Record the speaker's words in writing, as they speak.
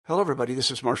Hello, everybody. This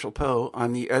is Marshall Poe.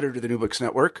 I'm the editor of the New Books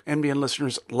Network. NBN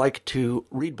listeners like to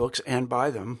read books and buy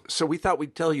them. So we thought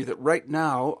we'd tell you that right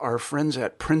now, our friends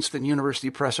at Princeton University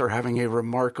Press are having a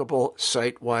remarkable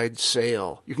site-wide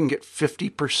sale. You can get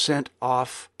 50%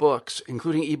 off books,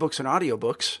 including ebooks and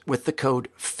audiobooks, with the code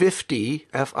 50,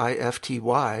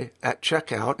 F-I-F-T-Y, at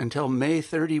checkout until May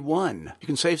 31. You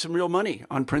can save some real money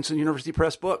on Princeton University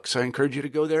Press books. I encourage you to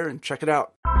go there and check it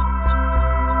out.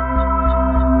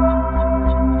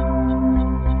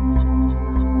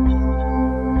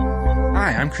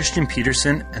 Hi, I'm Christian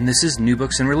Peterson, and this is New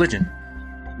Books in Religion.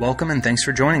 Welcome and thanks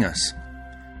for joining us.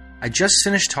 I just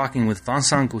finished talking with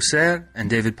Vincent Goossaert and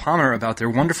David Palmer about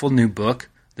their wonderful new book,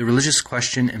 The Religious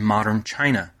Question in Modern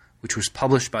China, which was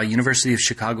published by University of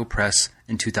Chicago Press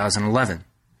in 2011.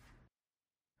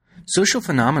 Social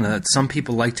phenomena that some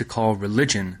people like to call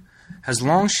religion has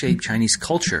long shaped Chinese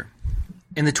culture.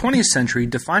 In the 20th century,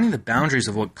 defining the boundaries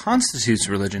of what constitutes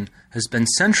religion has been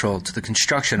central to the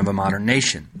construction of a modern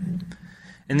nation.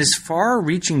 In this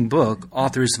far-reaching book,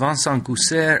 authors Vincent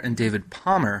Goossaert and David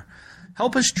Palmer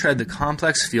help us tread the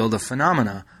complex field of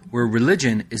phenomena where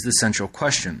religion is the central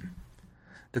question.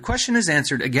 The question is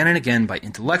answered again and again by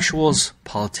intellectuals,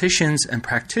 politicians, and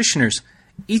practitioners,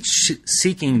 each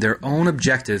seeking their own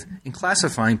objective in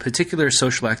classifying particular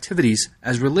social activities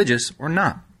as religious or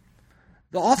not.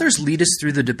 The authors lead us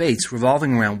through the debates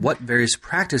revolving around what various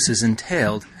practices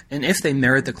entailed and if they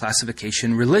merit the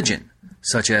classification religion,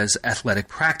 such as athletic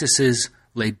practices,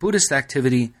 lay Buddhist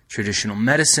activity, traditional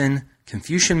medicine,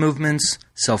 Confucian movements,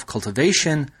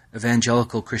 self-cultivation,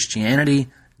 evangelical Christianity,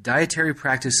 dietary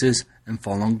practices, and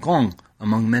Falun Gong,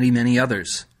 among many, many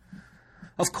others.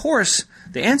 Of course,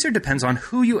 the answer depends on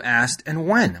who you asked and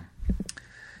when.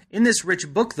 In this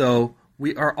rich book, though,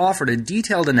 we are offered a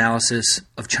detailed analysis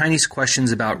of Chinese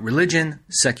questions about religion,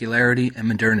 secularity, and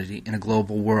modernity in a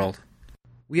global world.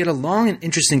 We had a long and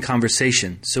interesting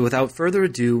conversation, so without further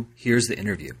ado, here's the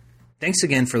interview. Thanks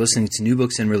again for listening to New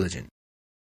Books in Religion.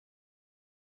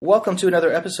 Welcome to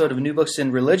another episode of New Books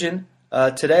in Religion.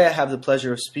 Today I have the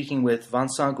pleasure of speaking with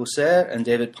Vincent Goossaert and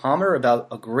David Palmer about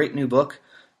a great new book,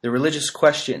 The Religious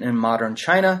Question in Modern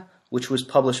China, which was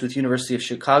published with University of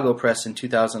Chicago Press in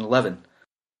 2011.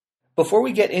 Before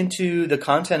we get into the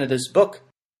content of this book,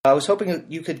 I was hoping that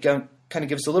you could kind of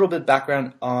give us a little bit of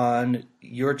background on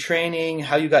your training,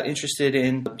 how you got interested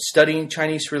in studying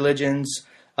Chinese religions,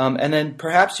 and then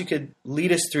perhaps you could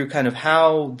lead us through kind of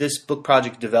how this book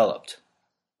project developed.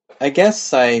 I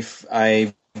guess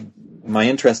my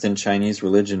interest in Chinese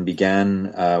religion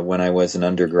began when I was an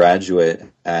undergraduate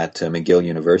at McGill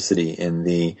University in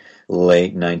the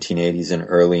late 1980s and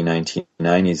early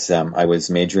 1990s. I was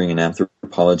majoring in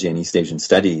anthropology and East Asian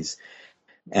studies,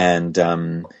 and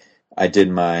I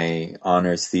did my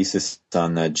honors thesis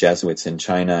on the Jesuits in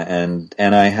China, and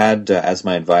I had as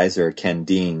my advisor Ken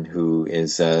Dean, who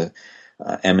is an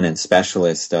eminent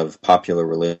specialist of popular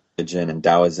religion and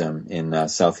Taoism in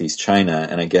Southeast China,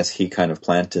 and I guess he kind of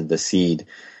planted the seed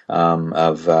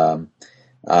of an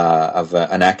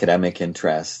academic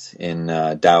interest in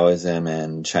Taoism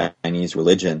and Chinese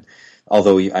religion.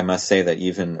 Although I must say that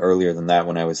even earlier than that,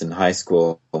 when I was in high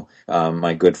school,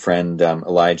 my good friend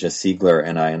Elijah Siegler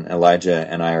and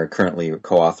I are currently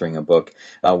co-authoring a book.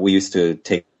 We used to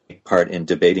take part in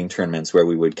debating tournaments where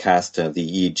we would cast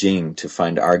the I Ching to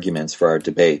find arguments for our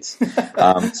debates.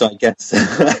 So I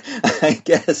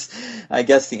guess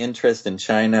the interest in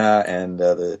China and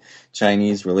the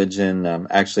Chinese religion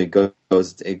actually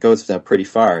goes pretty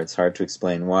far. It's hard to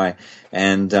explain why.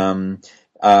 And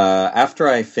after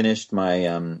I finished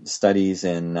my studies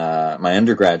in my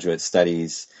undergraduate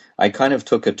studies, I kind of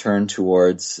took a turn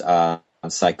towards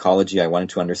psychology. I wanted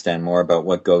to understand more about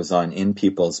what goes on in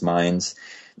people's minds.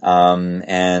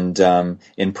 And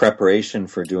in preparation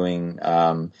for doing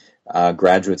a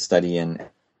graduate study in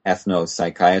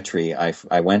ethnopsychiatry,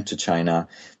 I went to China,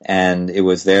 and it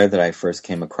was there that I first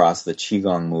came across the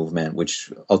Qigong movement,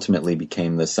 which ultimately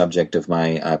became the subject of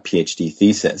my PhD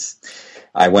thesis.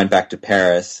 I went back to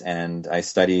Paris, and I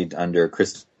studied under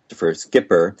Christopher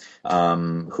Skipper,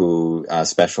 who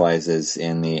specializes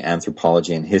in the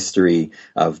anthropology and history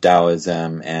of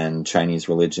Taoism and Chinese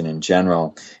religion in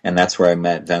general. And that's where I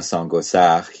met Vincent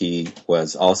Goossaert. He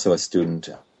was also a student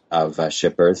of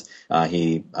Skipper's.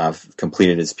 He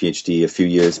completed his PhD a few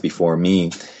years before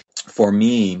me. For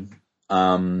me,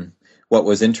 what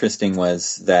was interesting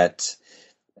was that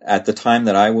at the time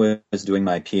that I was doing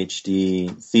my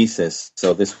PhD thesis,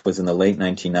 so this was in the late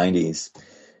 1990s,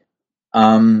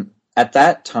 at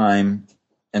that time,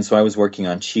 and so I was working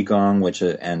on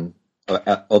Qigong, and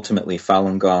ultimately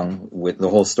Falun Gong. The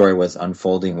whole story was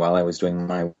unfolding while I was doing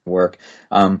my work.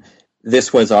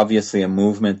 this was obviously a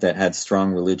movement that had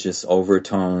strong religious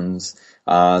overtones,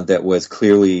 that was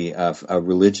clearly a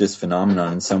religious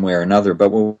phenomenon in some way or another. But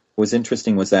what was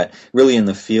interesting was that really in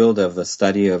the field of the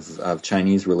study of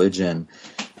Chinese religion,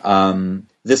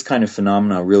 this kind of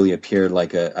phenomena really appeared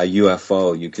like a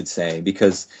UFO, you could say,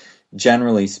 because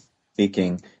generally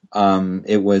speaking,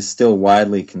 it was still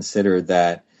widely considered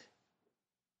that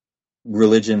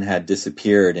religion had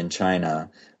disappeared in China,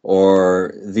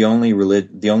 or the only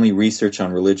research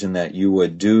on religion that you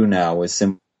would do now was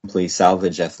simply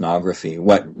salvage ethnography,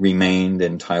 what remained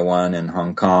in Taiwan and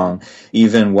Hong Kong,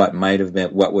 even what might have been,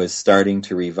 what was starting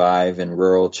to revive in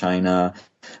rural China.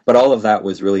 But all of that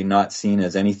was really not seen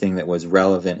as anything that was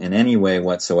relevant in any way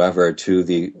whatsoever to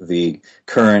the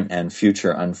current and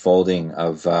future unfolding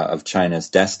of China's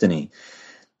destiny.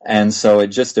 And so it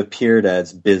just appeared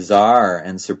as bizarre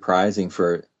and surprising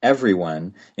for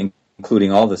everyone,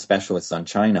 including all the specialists on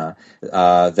China,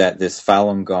 that this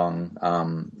Falun Gong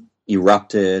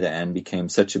erupted and became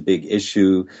such a big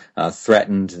issue,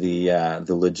 threatened the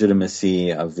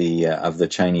legitimacy of the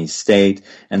Chinese state,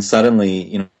 and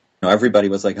suddenly, everybody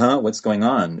was like, "Huh? What's going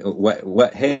on?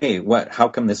 What? Hey, what? How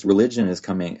come this religion is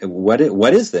coming? What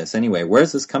is this anyway? Where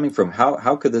is this coming from?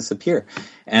 How could this appear?"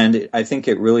 And I think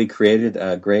it really created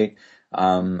a great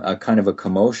a kind of a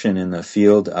commotion in the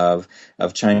field of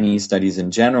Chinese studies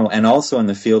in general, and also in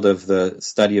the field of the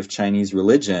study of Chinese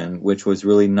religion, which was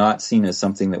really not seen as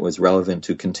something that was relevant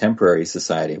to contemporary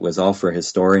society. It was all for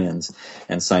historians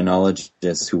and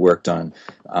sinologists who worked on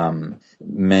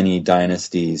many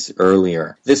dynasties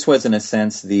earlier. This was, in a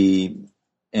sense,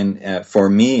 for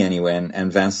me anyway,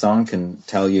 and Vincent can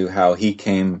tell you how he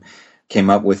came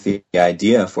up with the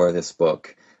idea for this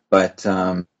book, but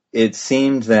it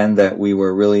seemed then that we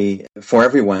were really, for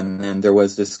everyone, and there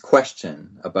was this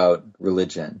question about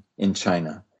religion in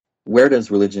China. Where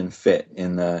does religion fit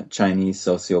in the Chinese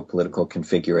socio-political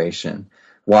configuration?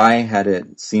 Why had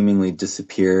it seemingly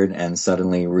disappeared and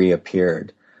suddenly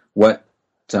reappeared?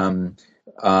 And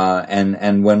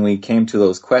when we came to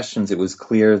those questions, it was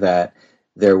clear that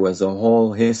there was a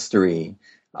whole history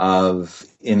of,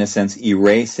 in a sense,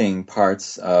 erasing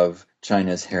parts of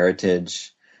China's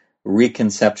heritage,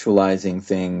 reconceptualizing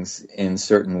things in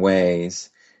certain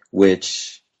ways,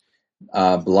 which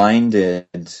blinded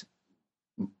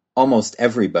almost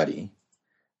everybody,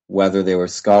 whether they were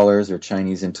scholars or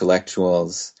Chinese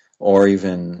intellectuals or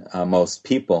even most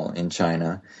people in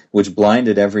China, which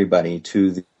blinded everybody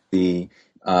to the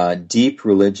deep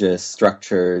religious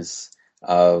structures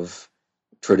of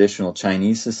traditional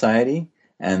Chinese society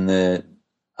and the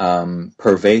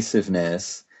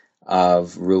pervasiveness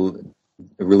of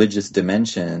religious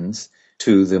dimensions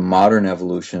to the modern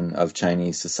evolution of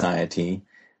Chinese society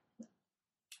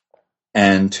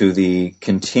and to the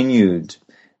continued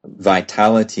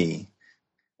vitality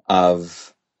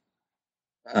of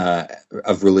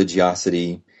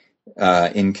religiosity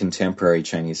in contemporary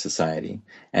Chinese society.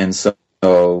 And so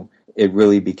it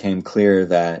really became clear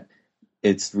that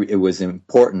it was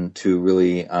important to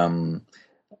really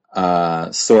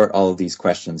sort all of these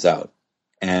questions out.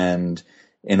 And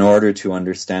in order to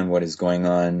understand what is going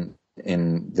on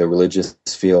in the religious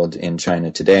field in China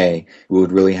today, we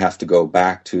would really have to go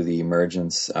back to the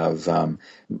emergence of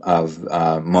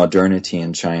modernity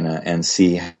in China and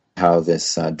see how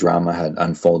this drama had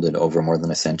unfolded over more than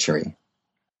a century.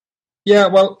 Yeah,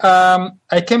 well,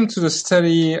 I came to the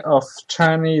study of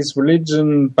Chinese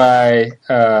religion by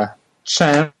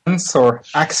chance or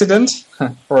accident,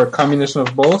 or a combination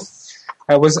of both.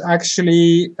 I was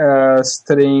actually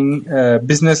studying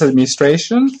business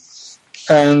administration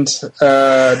and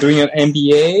doing an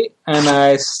MBA, and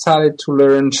I started to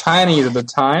learn Chinese at the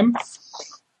time,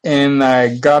 and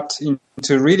I got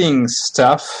into reading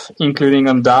stuff, including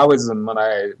on Taoism, and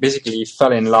I basically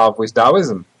fell in love with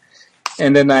Taoism.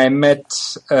 And then I met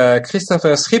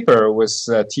Christopher Schipper, who was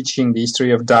teaching the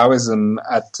history of Taoism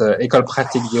at École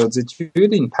Pratique des Hautes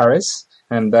Études in Paris.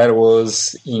 And that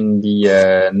was in the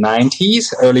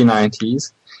early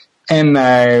 90s. And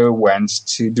I went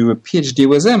to do a PhD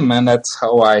with him, and that's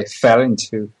how I fell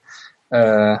into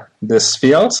this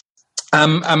field.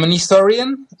 I'm an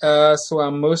historian, so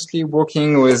I'm mostly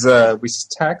working with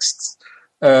texts,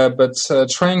 but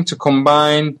trying to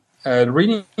combine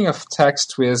reading of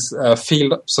text with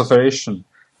field observation.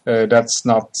 That's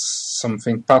not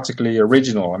something particularly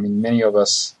original. I mean, many of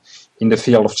us in the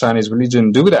field of Chinese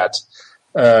religion do that.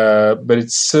 But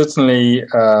it's certainly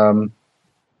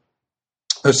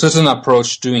a certain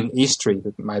approach doing history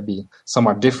that might be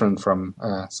somewhat different from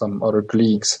some other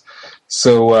colleagues.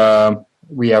 So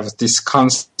we have this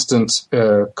constant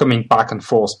coming back and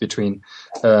forth between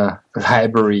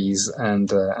libraries and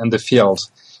the field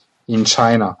in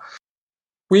China.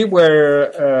 We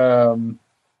were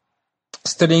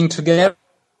studying together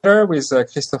with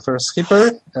Christopher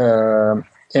Schipper,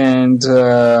 and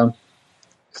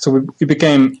so we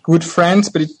became good friends,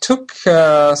 but it took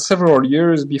several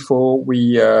years before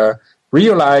we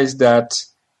realized that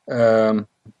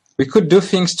we could do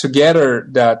things together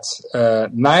that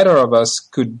neither of us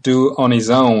could do on his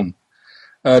own.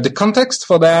 The context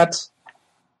for that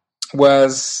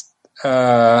was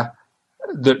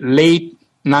the late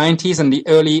 90s and the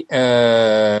early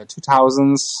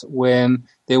 2000s, when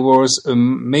there was a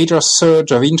major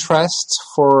surge of interest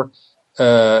for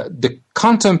the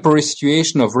contemporary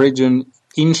situation of religion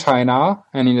in China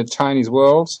and in the Chinese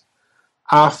world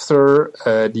after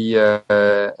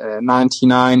the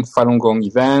 99 Falun Gong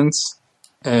events,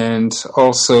 and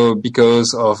also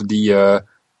because of the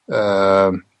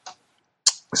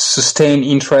sustained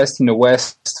interest in the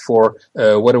West for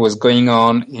what was going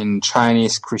on in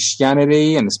Chinese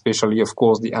Christianity, and especially, of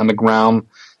course, the underground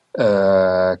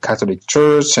Catholic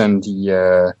Church and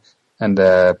the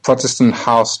Protestant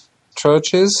house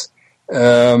churches.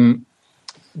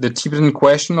 The Tibetan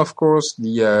question, of course,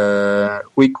 the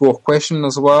Uyghur question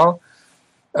as well.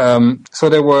 So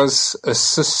there was a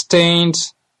sustained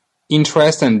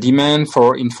interest and demand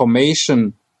for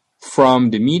information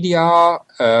from the media,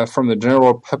 from the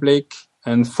general public,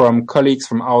 and from colleagues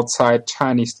from outside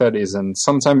Chinese studies, and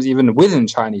sometimes even within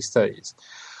Chinese studies.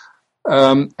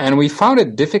 And we found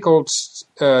it difficult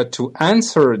to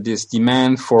answer this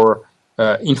demand for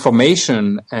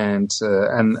information and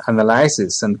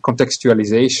analysis and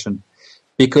contextualization,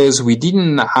 because we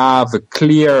didn't have a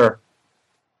clear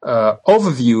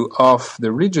overview of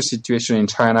the religious situation in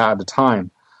China at the time.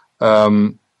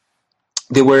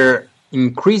 There were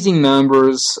increasing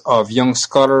numbers of young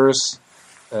scholars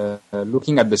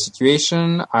looking at the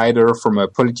situation, either from a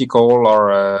political or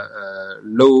a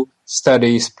law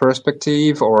studies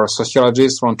perspective, or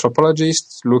sociologists or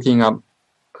anthropologists looking at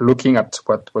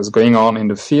what was going on in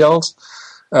the field.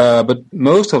 But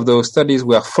most of those studies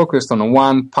were focused on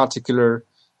one particular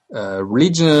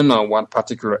religion or one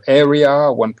particular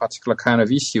area, one particular kind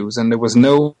of issues, and there was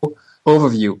no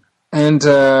overview. And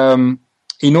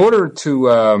in order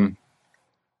to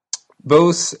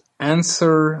both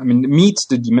meet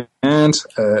the demand,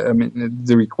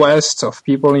 the request of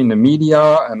people in the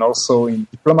media and also in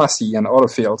diplomacy and other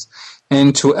fields,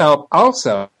 and to help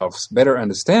ourselves better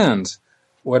understand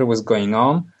what was going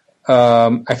on,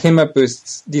 I came up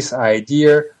with this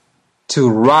idea to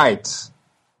write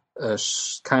a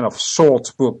kind of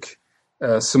short book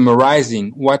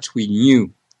summarizing what we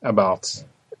knew about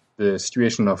the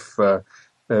situation of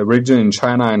religion in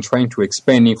China and trying to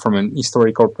explain it from an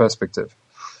historical perspective.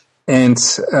 And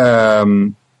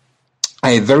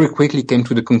I very quickly came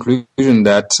to the conclusion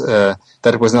that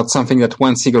that was not something that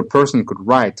one single person could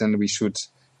write, and we should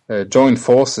join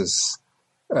forces.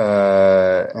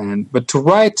 But to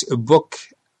write a book,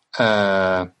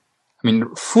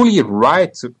 fully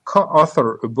write,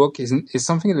 co-author a book is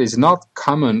something that is not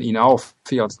common in our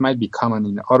field. It might be common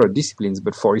in other disciplines,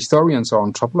 but for historians or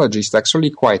anthropologists, actually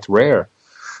quite rare.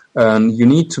 And you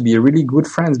need to be really good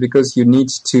friends because you need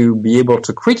to be able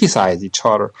to criticize each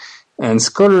other. And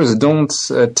scholars don't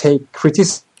take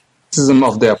criticism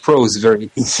of their prose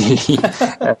very easily.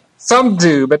 Some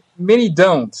do, but many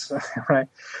don't, right?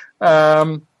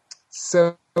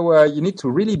 So you need to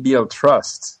really build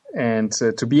trust and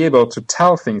to be able to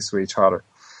tell things to each other.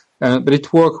 But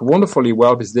it worked wonderfully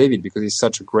well with David because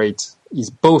he's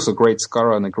both a great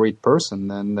scholar and a great person.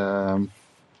 And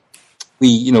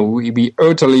we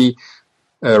utterly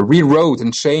rewrote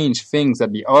and changed things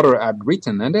that the other had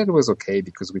written, and that was okay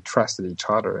because we trusted each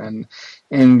other, and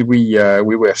we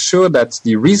were sure that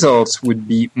the results would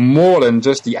be more than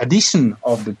just the addition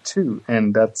of the two,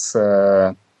 and that's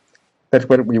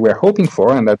what we were hoping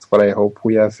for, and that's what I hope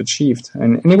we have achieved.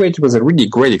 And anyway, it was a really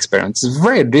great experience. It's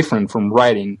very different from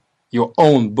writing your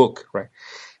own book, right?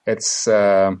 It's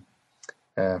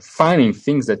finding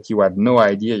things that you had no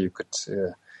idea you could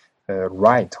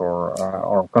write or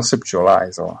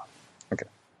conceptualize. Okay.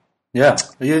 Yeah,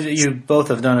 you both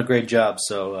have done a great job.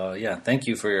 So thank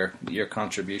you for your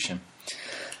contribution.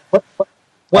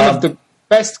 One of the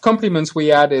best compliments we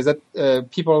had is that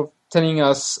people telling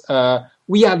us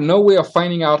we had no way of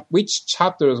finding out which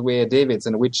chapters were David's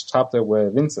and which chapter were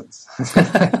Vincent's.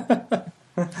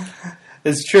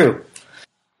 It's true.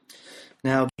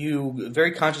 Now, you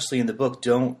very consciously in the book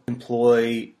don't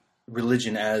employ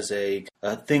religion as a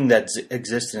thing that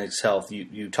exists in itself.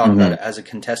 You talk about it as a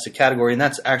contested category, and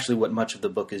that's actually what much of the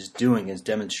book is doing, is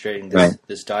demonstrating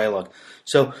this dialogue.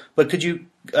 So, but could you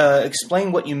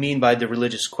explain what you mean by the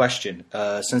religious question,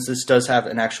 since this does have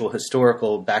an actual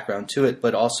historical background to it,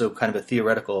 but also kind of a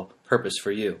theoretical purpose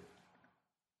for you?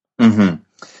 Mm-hmm.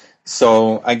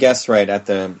 So I guess at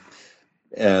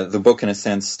the book, in a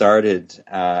sense, started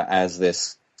as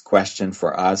this question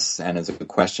for us and as a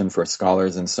question for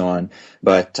scholars and so on.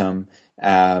 But in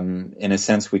a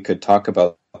sense, we could talk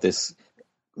about this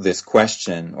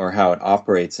question, or how it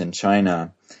operates in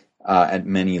China at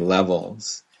many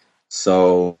levels.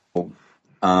 So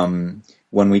when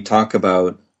we talk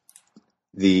about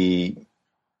the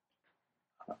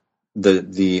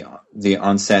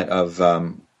onset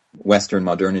of Western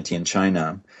modernity in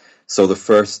China, so the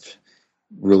first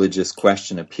religious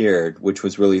question appeared, which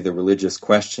was really the religious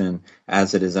question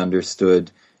as it is understood.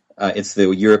 It's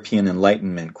the European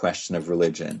Enlightenment question of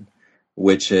religion,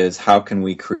 which is, how can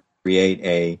we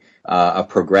create a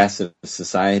progressive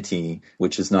society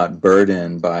which is not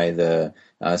burdened by the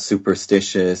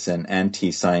superstitious and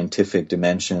anti-scientific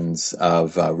dimensions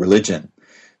of religion.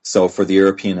 So for the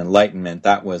European Enlightenment,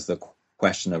 that was the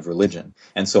question of religion.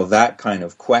 And so that kind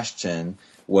of question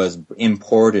was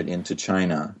imported into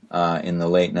China in the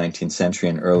late 19th century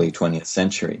and early 20th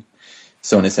century.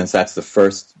 So in a sense, that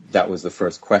was the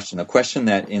first question. A question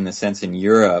that, in a sense, in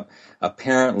Europe,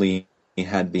 apparently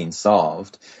had been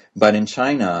solved. But in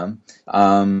China,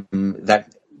 that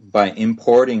by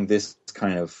importing this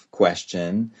kind of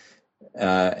question,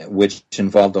 which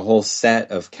involved a whole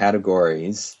set of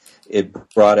categories, it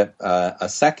brought up a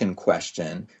second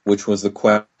question, which was the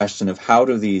question of how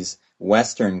do these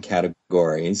Western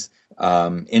categories,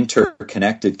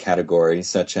 interconnected categories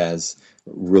such as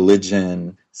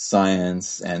religion,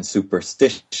 science, and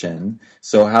superstition.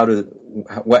 So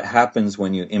what happens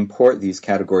when you import these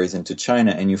categories into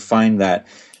China, and you find that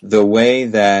the way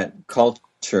that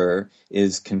culture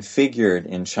is configured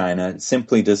in China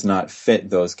simply does not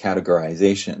fit those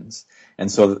categorizations.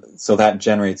 And so that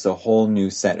generates a whole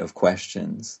new set of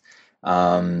questions.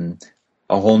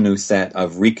 A whole new set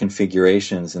of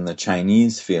reconfigurations in the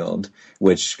Chinese field,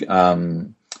 which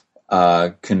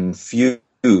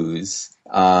confuse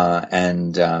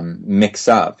and mix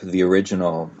up the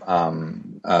original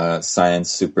science,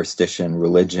 superstition,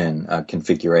 religion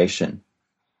configuration.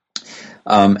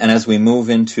 And as we move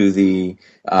into the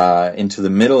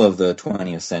middle of the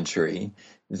 20th century,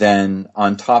 then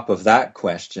on top of that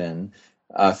question,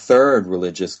 a third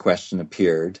religious question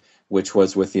appeared, which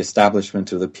was with the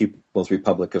establishment of the People's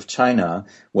Republic of China,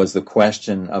 was the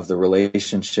question of the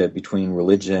relationship between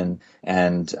religion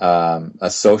and a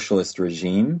socialist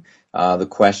regime, the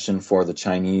question for the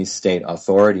Chinese state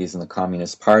authorities and the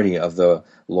Communist Party of the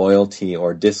loyalty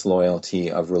or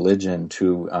disloyalty of religion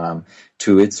to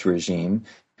its regime.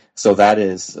 So that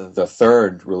is the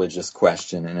third religious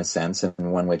question, in a sense,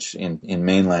 and one which in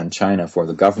mainland China for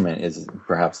the government is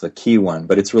perhaps the key one,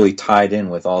 but it's really tied in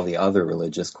with all the other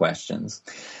religious questions.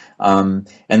 And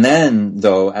then,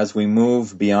 though, as we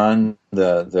move beyond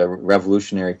the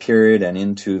revolutionary period and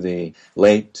into the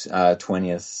late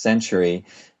 20th century,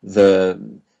 the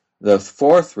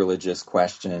fourth religious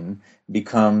question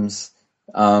becomes,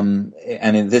 and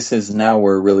this is now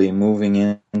we're really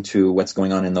moving into what's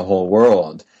going on in the whole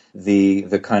world.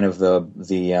 The kind of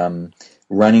the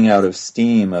running out of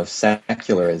steam of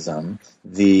secularism,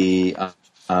 the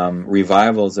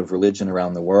revivals of religion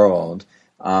around the world,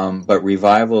 but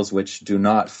revivals which do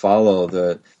not follow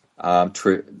the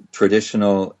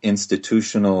traditional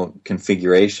institutional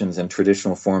configurations and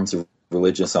traditional forms of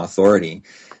religious authority.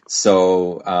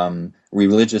 So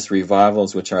religious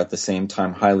revivals which are at the same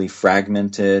time highly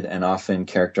fragmented and often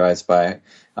characterized by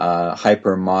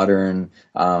hyper-modern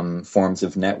forms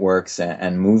of networks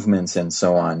and movements and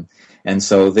so on. And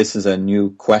so this is a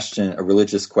new question, a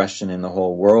religious question in the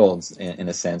whole world, in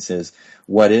a sense, is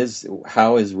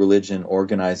how is religion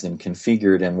organized and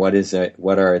configured, and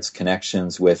what are its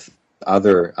connections with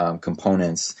other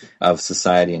components of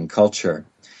society and culture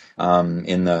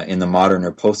in the modern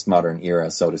or postmodern era,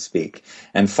 so to speak.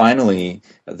 And finally,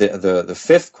 the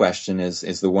fifth question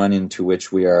is the one into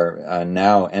which we are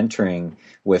now entering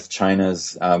with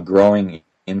China's growing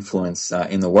influence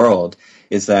in the world,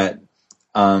 is that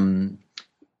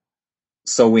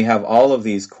so we have all of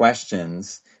these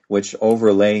questions which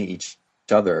overlay each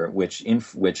other, which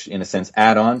in a sense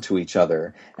add on to each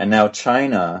other, and now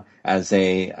China, as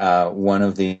one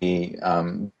of the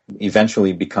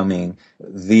eventually becoming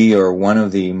one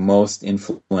of the most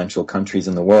influential countries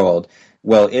in the world,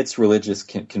 well, its religious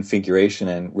configuration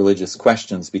and religious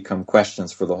questions become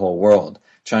questions for the whole world.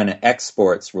 China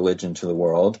exports religion to the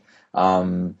world.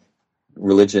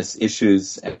 Religious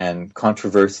issues and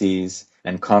controversies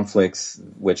and conflicts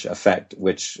which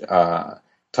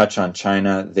touch on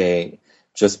China, they,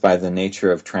 just by the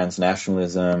nature of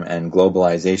transnationalism and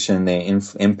globalization, they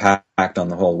impact on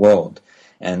the whole world.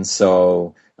 And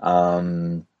so,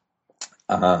 in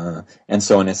a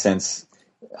sense,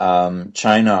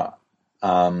 China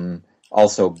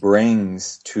also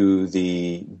brings to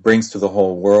the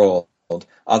whole world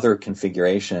other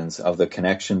configurations of the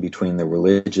connection between the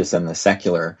religious and the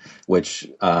secular, which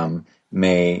will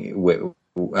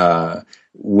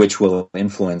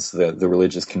influence the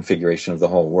religious configuration of the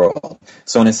whole world.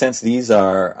 So in a sense, these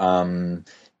are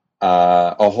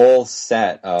a whole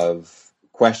set of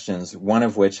questions, one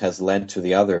of which has led to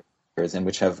the others, and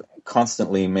which have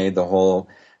constantly made the whole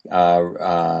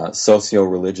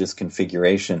socio-religious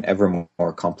configuration ever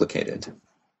more complicated.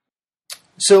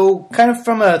 So, kind of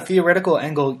from a theoretical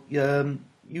angle, you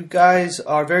guys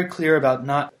are very clear about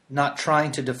not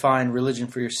trying to define religion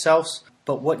for yourselves,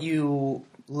 but what you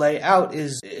lay out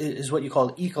is what you call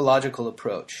an ecological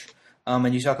approach,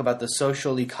 and you talk about the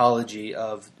social ecology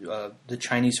of the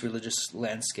Chinese religious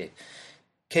landscape.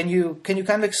 Can you kind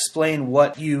of explain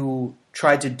what you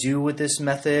tried to do with this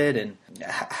method and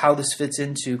how this fits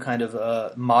into kind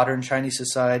of modern Chinese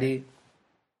society?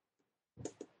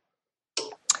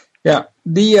 Yeah,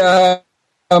 the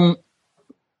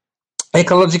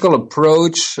ecological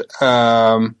approach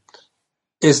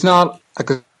is not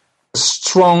like a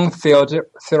strong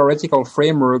theoretical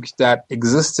framework that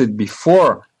existed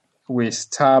before we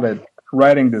started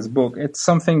writing this book. It's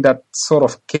something that sort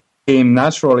of came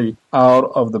naturally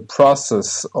out of the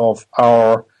process of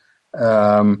our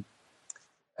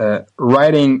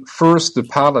writing first the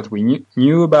part that we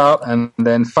knew about, and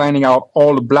then finding out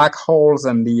all the black holes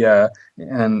and the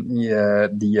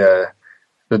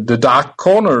dark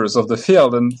corners of the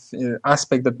field and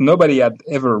aspect that nobody had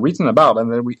ever written about,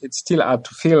 and then it still had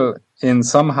to fill in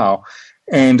somehow.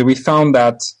 And we found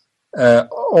that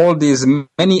all these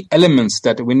many elements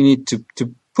that we need to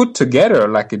put together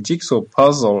like a jigsaw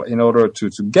puzzle in order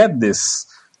to get this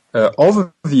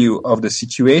overview of the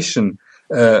situation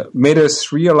made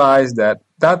us realize that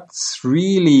that's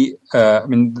really,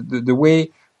 the way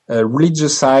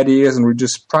religious ideas and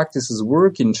religious practices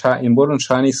work in modern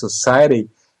Chinese society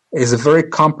is a very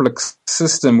complex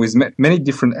system with many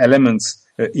different elements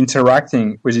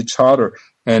interacting with each other.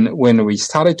 And when we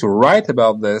started to write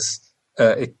about this,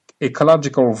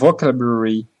 ecological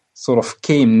vocabulary sort of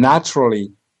came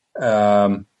naturally,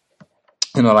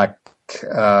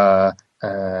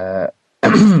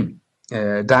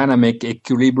 dynamic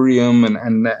equilibrium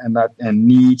and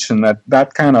niche and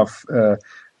that kind of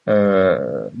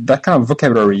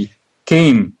vocabulary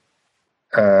came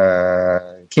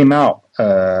out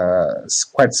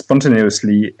quite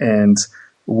spontaneously. And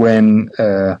when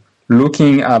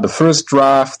looking at the first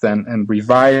draft and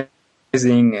revising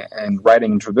and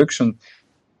writing introduction,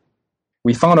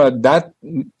 we found out that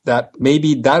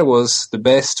maybe that was the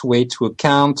best way to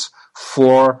account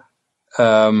for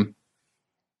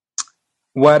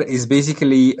what is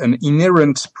basically an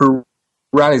inherent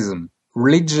pluralism,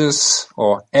 religious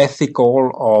or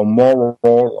ethical or moral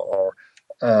or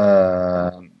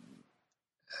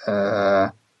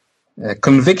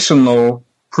convictional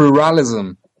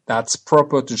pluralism that's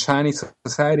proper to Chinese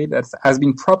society, that has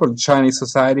been proper to Chinese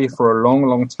society for a long,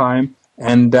 long time,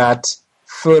 and that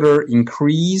further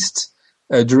increased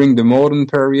during the modern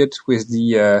period with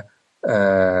the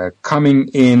coming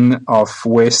in of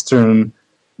Western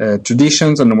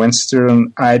traditions and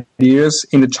Western ideas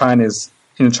in the Chinese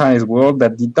world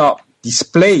that did not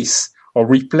displace or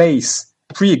replace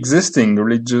pre-existing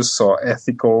religious or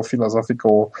ethical,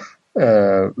 philosophical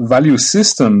value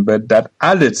system, but that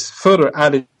further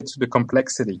added to the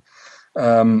complexity.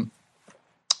 So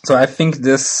I think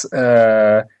this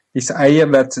idea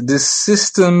that these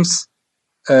systems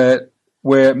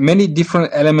where many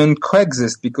different elements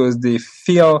coexist because they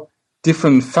fill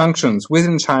different functions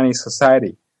within Chinese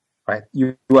society. Right,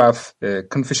 you have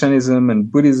Confucianism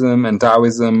and Buddhism and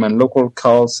Taoism and local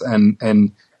cults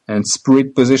and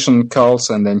spirit position cults,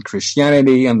 and then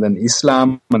Christianity, and then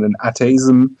Islam, and then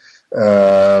atheism,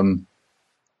 and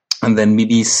then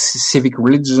maybe civic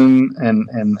religion,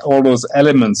 and all those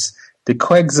elements. They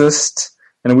coexist,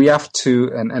 and we have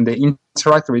to, and they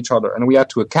interact with each other, and we have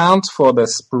to account for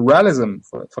this pluralism,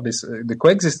 for this the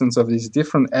coexistence of these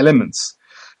different elements,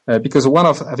 because one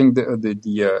of, I think,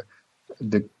 the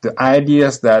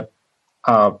ideas that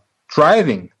are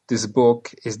driving this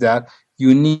book is that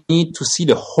you need to see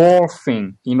the whole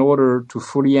thing in order to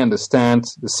fully understand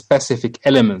the specific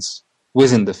elements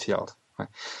within the field. Right?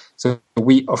 So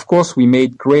of course, we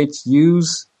made great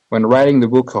use when writing the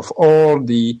book of all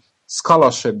the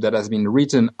scholarship that has been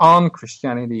written on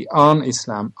Christianity, on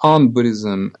Islam, on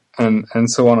Buddhism, and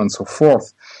so on and so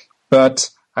forth. But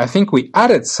I think we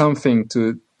added something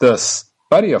to this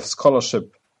body of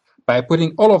scholarship by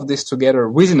putting all of this together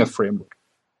within a framework.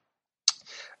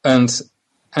 And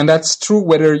that's true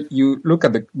whether you look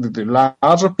at the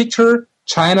larger picture,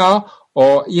 China,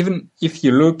 or even if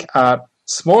you look at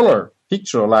smaller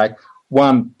picture like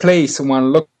one place,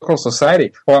 one local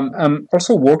society. I'm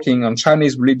also working on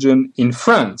Chinese religion in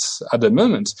France at the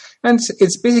moment. And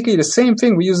it's basically the same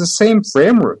thing. We use the same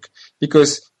framework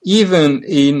because even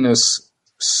in a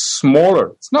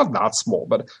smaller, it's not that small,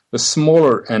 but a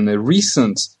smaller and a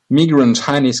recent migrant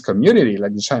Chinese community,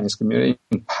 like the Chinese community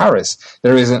in Paris,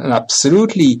 there is an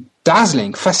absolutely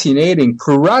dazzling, fascinating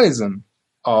pluralism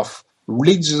of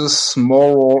religious,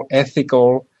 moral,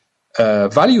 ethical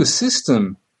value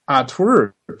system at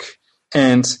work,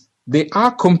 and they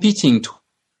are competing to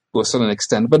a certain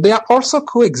extent, but they are also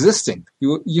coexisting.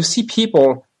 You see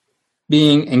people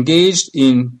being engaged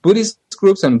in Buddhist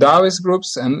groups and Taoist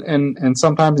groups, and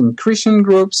sometimes in Christian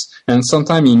groups, and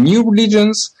sometimes in new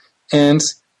religions, and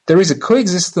there is a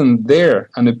coexistence there,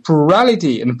 and a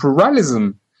plurality and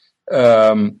pluralism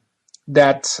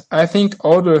that I think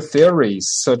other theories,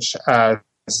 such as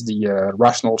the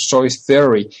rational choice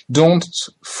theory, don't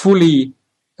fully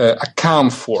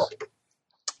account for.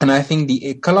 And I think the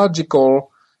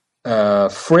ecological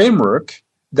framework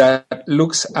that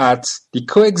looks at the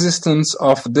coexistence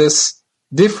of these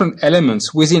different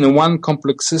elements within one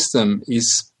complex system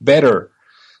is better,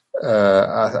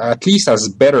 at least has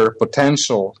better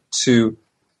potential to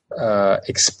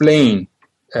explain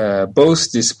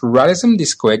both this pluralism,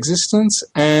 this coexistence,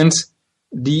 and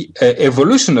the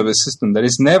evolution of a system that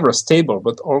is never stable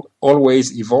but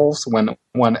always evolves when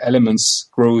one element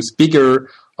grows bigger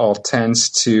or tends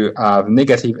to have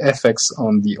negative effects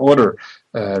on the other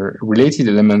related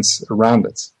elements around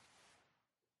it.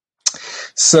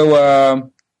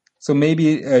 So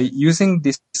maybe using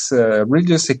this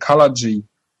religious ecology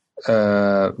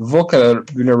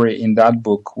vocabulary in that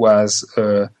book was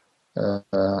a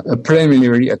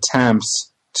preliminary attempt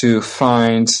to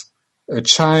find a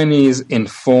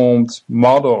Chinese-informed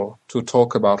model to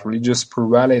talk about religious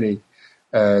plurality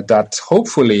that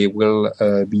hopefully will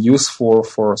be useful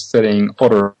for studying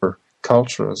other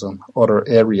cultures and other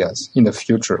areas in the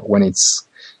future when it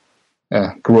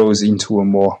grows into a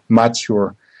more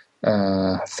mature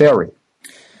theory.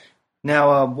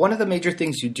 Now, one of the major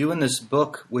things you do in this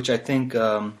book, which I think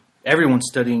everyone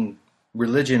studying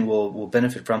religion will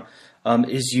benefit from,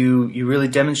 is you really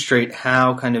demonstrate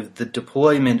how kind of the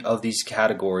deployment of these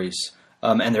categories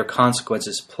and their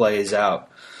consequences plays out.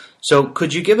 So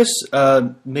could you give us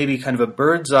maybe kind of a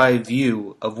bird's eye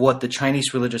view of what the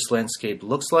Chinese religious landscape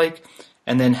looks like,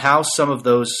 and then how some of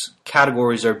those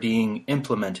categories are being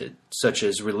implemented, such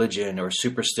as religion or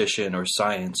superstition or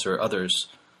science or others?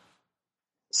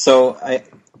 So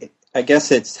I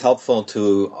guess it's helpful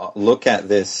to look at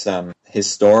this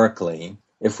historically.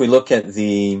 If we look at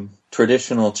the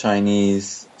traditional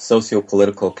Chinese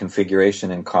socio-political configuration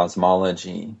and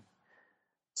cosmology,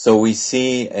 so we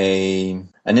see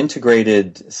an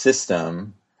integrated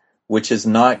system which is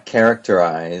not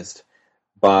characterized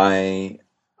by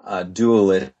a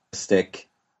dualistic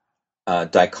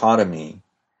dichotomy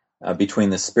between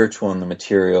the spiritual and the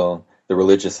material, the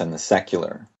religious and the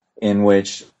secular, in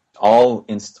which all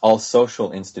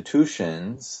social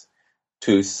institutions,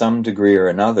 to some degree or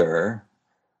another,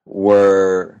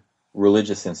 were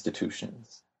religious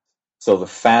institutions. So the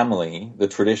family, the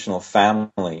traditional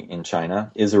family in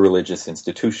China, is a religious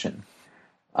institution.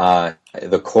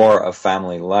 The core of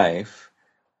family life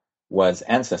was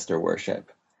ancestor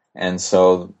worship. And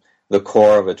so the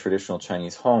core of a traditional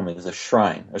Chinese home is a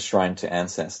shrine to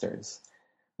ancestors.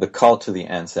 The cult to the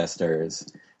ancestors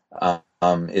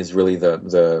is really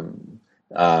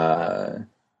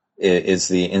is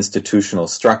the institutional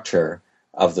structure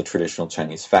of the traditional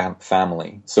Chinese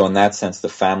family. So in that sense, the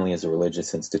family is a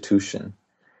religious institution.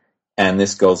 And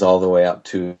this goes all the way up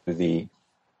to the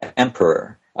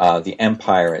emperor, the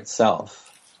empire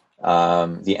itself.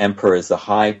 The emperor is the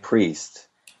high priest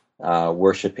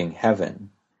worshipping heaven.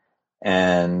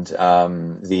 And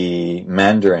the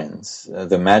mandarins,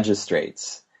 the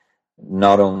magistrates,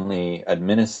 not only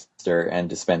administer and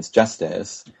dispense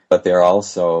justice, but they're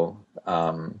also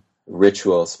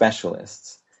ritual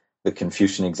specialists. The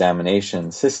Confucian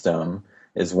examination system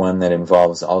is one that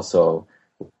involves also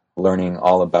learning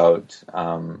all about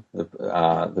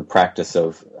the practice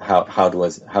of how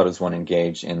does one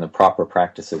engage in the proper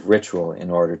practice of ritual in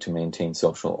order to maintain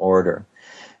social order.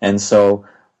 And so,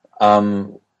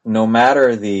 no matter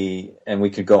and we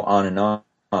could go on and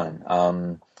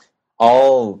on,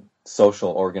 all social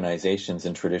organizations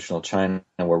in traditional China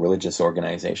were religious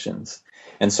organizations.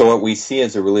 And so what we see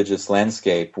is a religious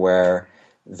landscape where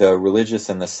the religious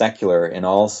and the secular in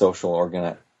all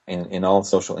social in all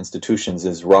social institutions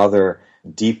is rather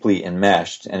deeply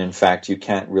enmeshed, and in fact you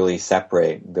can't really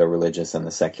separate the religious and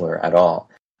the secular at all.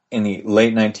 In the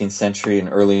late 19th century and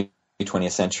early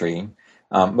 20th century,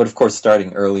 but of course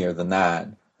starting earlier than that,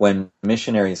 when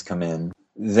missionaries come in,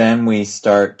 then we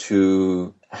start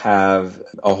to have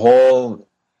a whole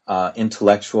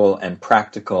intellectual and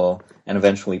practical and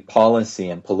eventually policy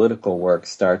and political work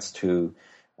starts to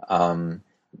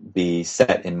be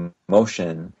set in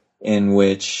motion, in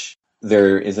which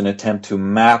there is an attempt to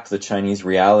map the Chinese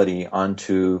reality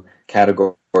onto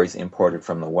categories imported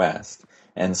from the West.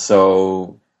 And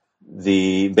so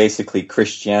basically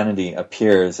Christianity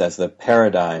appears as the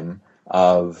paradigm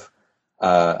of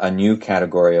a new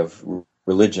category of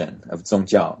religion, of 宗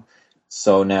教.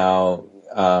 So now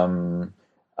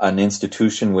an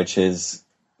institution which is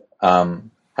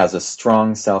has a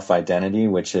strong self-identity,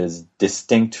 which is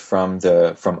distinct from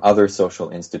other social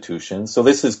institutions. So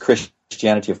this is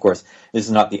Christianity, of course. This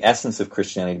is not the essence of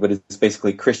Christianity, but it's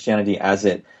basically Christianity as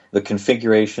the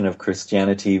configuration of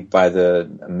Christianity it's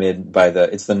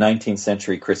the 19th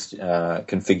century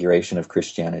configuration of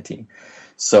Christianity.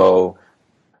 So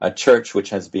a church which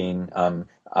has been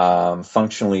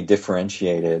functionally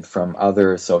differentiated from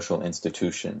other social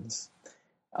institutions.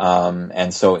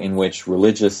 And so in which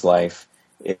religious life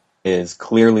is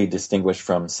clearly distinguished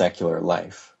from secular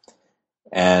life,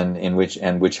 and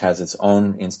which has its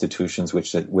own institutions,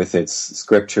 with its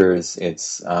scriptures,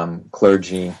 its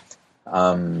clergy,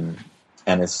 and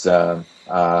its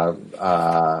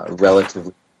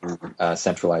relatively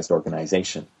centralized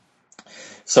organization.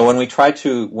 So when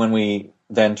we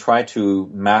then try to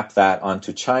map that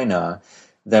onto China,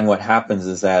 then what happens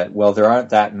is that, well, there aren't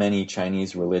that many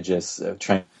Chinese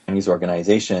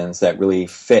organizations that really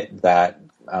fit that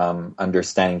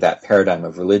understanding, that paradigm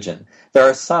of religion. There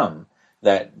are some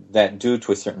that do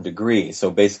to a certain degree. So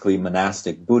basically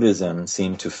monastic Buddhism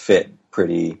seemed to fit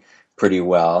pretty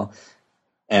well.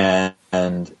 And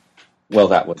well,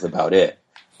 that was about it.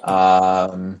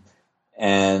 And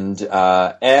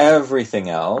everything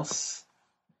else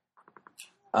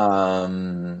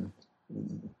that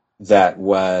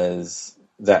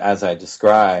as I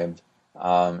described,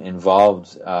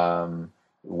 involved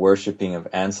worshipping of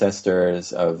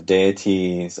ancestors, of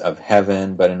deities, of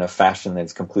heaven, but in a fashion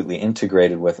that's completely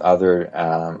integrated with other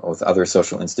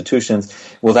social institutions.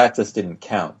 Well, that just didn't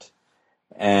count,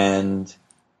 and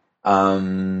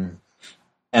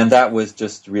that was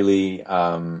just really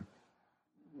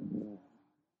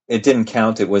it didn't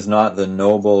count. It was not the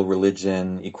noble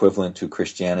religion equivalent to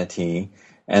Christianity,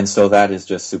 and so that is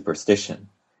just superstition.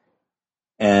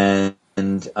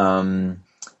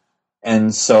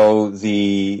 And so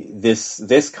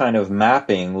this kind of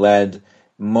mapping led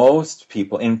most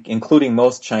people, including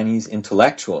most Chinese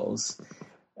intellectuals,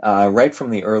 right from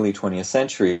the early 20th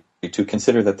century, to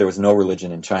consider that there was no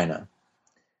religion in China,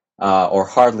 or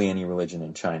hardly any religion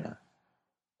in China.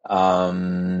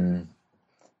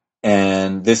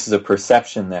 And this is a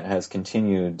perception that has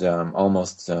continued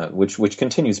which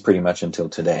continues pretty much until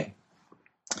today.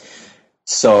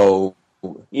 So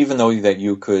even though that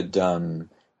you could,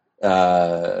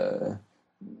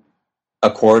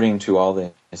 according to all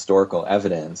the historical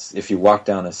evidence, if you walk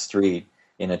down a street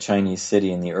in a Chinese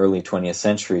city in the early 20th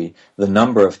century, the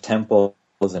number of temples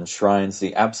and shrines,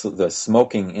 the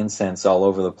smoking incense all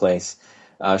over the place,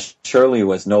 surely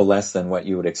was no less than what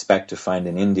you would expect to find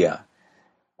in India.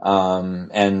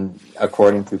 And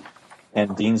according to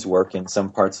Ken Dean's work in some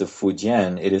parts of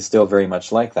Fujian, it is still very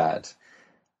much like that.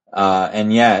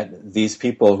 And yet, these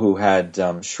people who had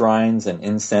shrines and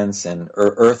incense and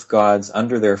earth gods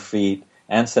under their feet,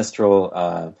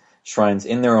 ancestral shrines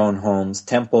in their own homes,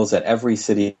 temples at every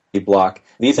city block,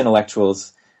 these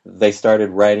intellectuals, they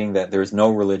started writing that there is no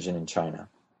religion in China.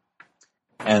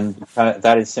 And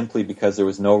that is simply because there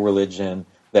was no religion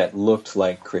that looked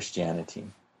like Christianity.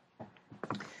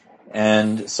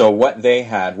 And so what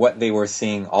they were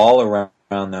seeing all around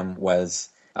them was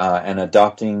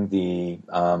adopting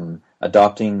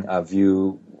a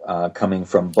view coming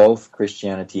from both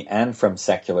Christianity and from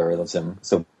secularism,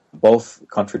 so both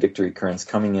contradictory currents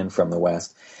coming in from the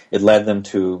West. It led them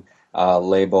to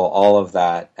label all of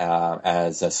that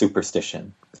as a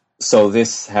superstition. So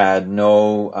this had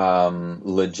no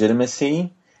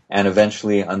legitimacy, and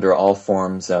eventually under all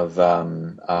forms of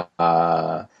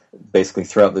basically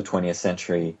throughout the 20th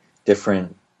century,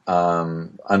 different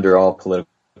under all political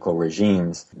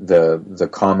regimes, the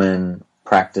common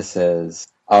practices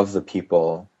of the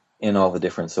people in all the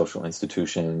different social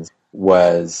institutions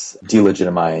was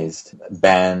delegitimized,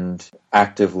 banned,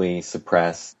 actively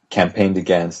suppressed, campaigned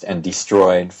against, and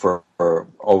destroyed for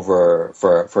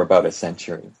about a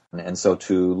century. And so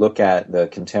to look at the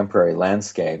contemporary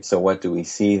landscape, so what do we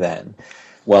see then?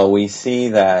 Well, we see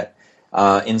that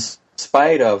in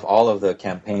spite of all of the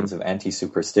campaigns of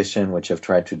anti-superstition, which have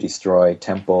tried to destroy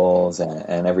temples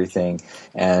and everything,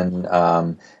 and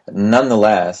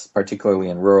nonetheless, particularly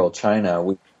in rural China,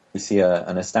 we see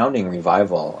an astounding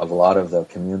revival of a lot of the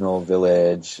communal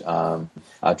village,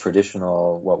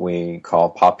 traditional, what we call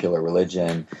popular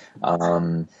religion.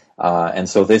 And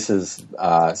so this is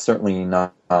certainly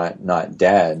not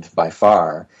dead by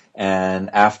far. And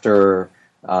after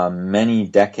many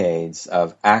decades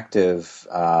of active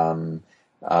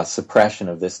suppression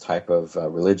of this type of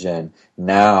religion,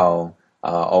 now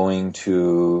owing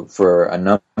to, for a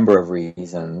number of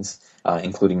reasons,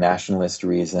 including nationalist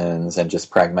reasons and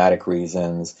just pragmatic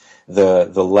reasons,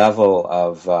 the level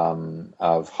of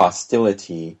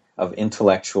hostility, of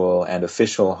intellectual and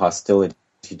official hostility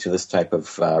to this type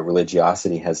of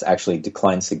religiosity has actually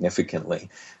declined significantly.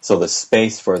 So the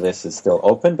space for this is still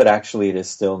open, but actually it is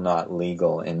still not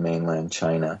legal in mainland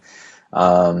China.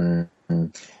 And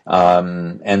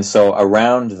so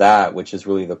around that, which is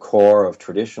really the core of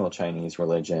traditional Chinese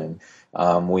religion,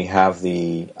 we have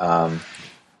the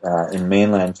in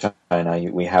mainland China,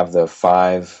 we have the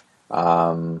 5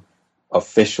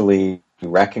 officially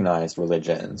recognized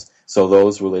religions. So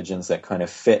those religions that kind of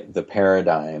fit the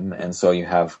paradigm. And so you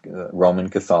have Roman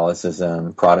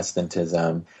Catholicism,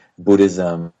 Protestantism,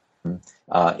 Buddhism,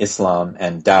 Islam,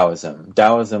 and Taoism.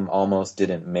 Taoism almost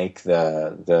didn't make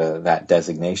that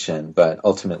designation, but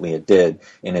ultimately it did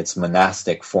in its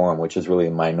monastic form, which is really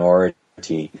a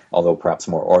minority, although perhaps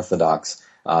more orthodox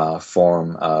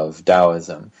form of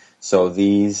Taoism. So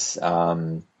these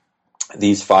 5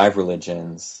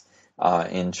 religions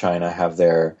in China have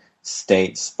their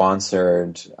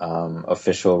state-sponsored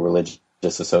official religious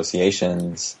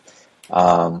associations,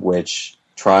 which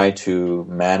try to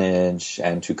manage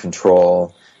and to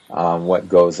control what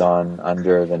goes on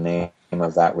under the name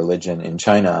of that religion in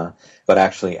China. But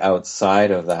actually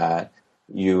outside of that,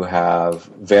 you have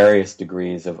various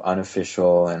degrees of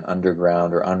unofficial and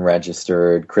underground or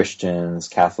unregistered Christians,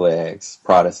 Catholics,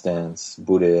 Protestants,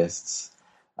 Buddhists,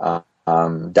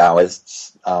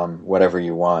 Taoists, whatever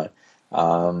you want.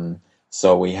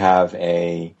 So we have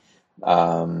a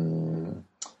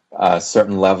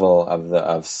certain level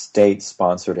of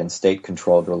state-sponsored and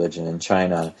state-controlled religion in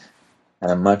China,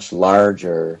 and a much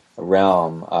larger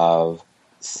realm of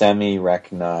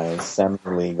semi-recognized,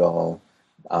 semi-legal,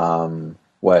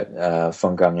 what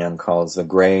Feng Gamian calls the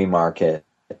gray market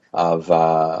of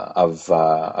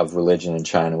religion in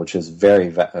China, which is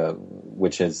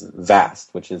which is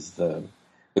vast, which is the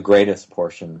greatest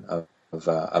portion of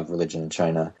religion in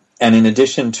China. And in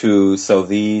addition to, so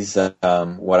these,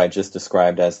 what I just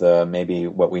described as maybe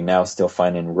what we now still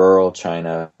find in rural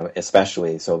China,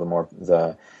 especially, so the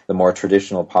more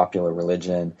traditional popular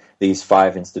religion, these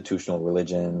 5 institutional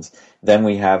religions. Then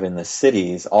we have in the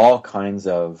cities all kinds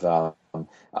of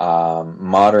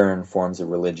modern forms of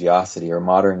religiosity, or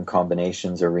modern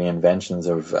combinations or reinventions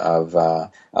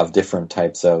of different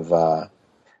types of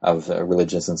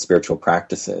religious and spiritual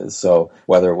practices. So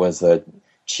whether it was a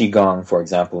Qigong, for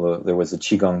example, there was a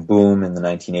Qigong boom in the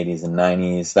 1980s and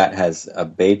 90s. That has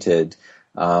abated.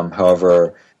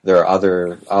 However, there are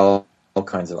all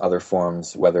kinds of other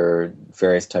forms, whether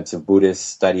various types of Buddhist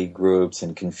study groups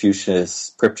and Confucius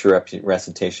scripture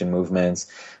recitation movements,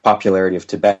 popularity of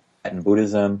Tibetan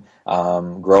Buddhism,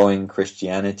 growing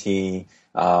Christianity,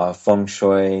 feng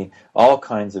shui, all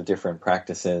kinds of different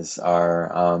practices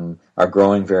are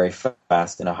growing very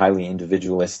fast in a highly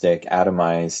individualistic,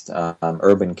 atomized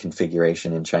urban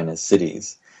configuration in China's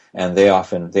cities. And they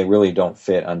really don't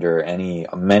fit under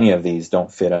many of these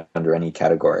don't fit under any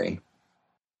category.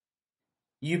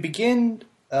 You begin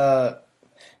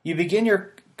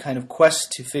your kind of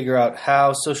quest to figure out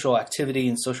how social activity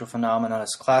and social phenomena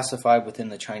is classified within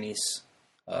the Chinese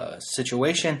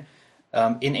situation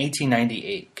in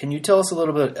 1898. Can you tell us a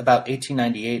little bit about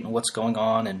 1898 and what's going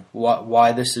on, and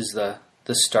why this is the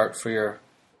start for your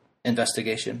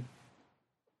investigation?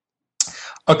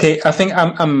 Okay, I think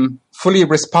I'm fully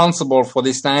responsible for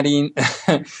this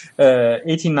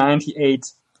 1898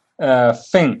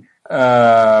 thing,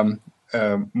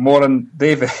 more than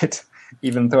David,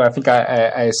 even though I think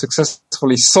I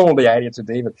successfully sold the idea to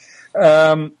David.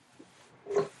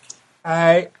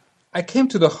 I came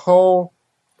to the whole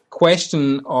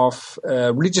question of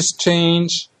religious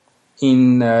change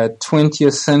in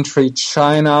 20th century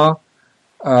China,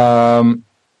 from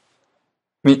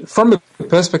the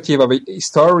perspective of a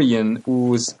historian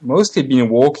who's mostly been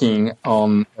working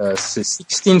on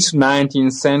 16th to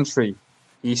 19th century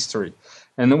history,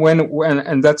 and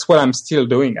and that's what I'm still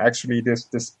doing. Actually,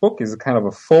 this book is a kind of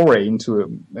a foray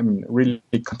into, really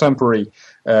contemporary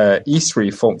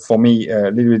history for me,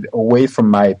 a little bit away from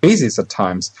my basis at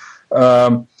times,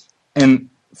 and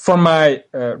from my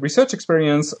research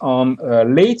experience on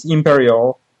late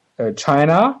imperial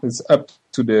China, is up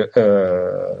to the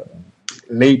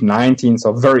late 19th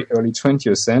or very early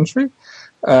 20th century,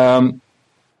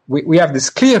 we have this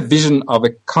clear vision of a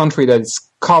country that is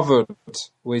covered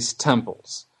with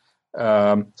temples.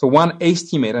 So one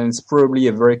estimate, and it's probably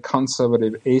a very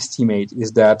conservative estimate,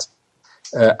 is that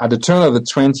at the turn of the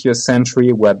 20th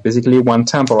century, we had basically one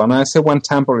temple. And when I say one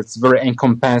temple, it's a very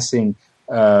encompassing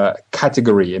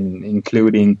category,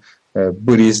 including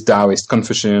Buddhist, Taoist,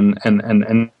 Confucian,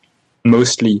 and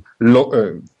mostly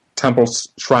temples,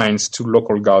 shrines to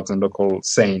local gods and local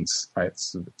saints, right?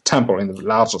 It's a temple in the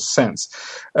largest sense.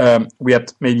 We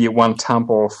had maybe one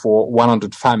temple for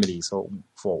 100 families, or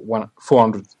for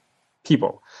 400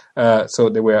 people. So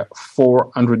there were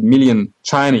 400 million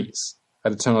Chinese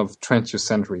at the turn of the 20th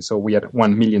century. So we had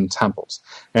 1 million temples.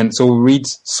 And so we read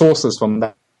sources from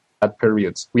that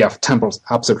period. We have temples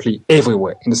absolutely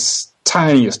everywhere. In the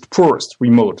tiniest, poorest,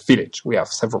 remote village, we have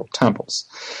several temples.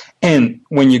 And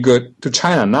when you go to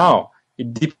China now,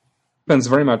 it depends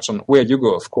very much on where you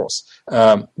go, of course.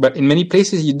 But in many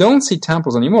places, you don't see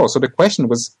temples anymore. So the question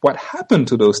was, what happened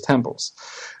to those temples?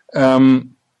 The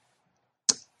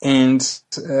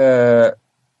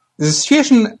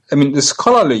situation, the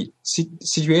scholarly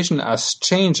situation has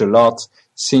changed a lot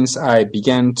since I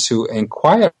began to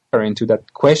inquire into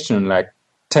that question like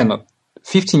 10 or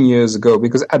 15 years ago,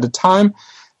 because at the time,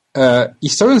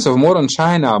 historians of modern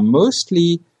China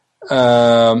mostly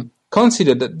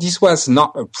considered that this was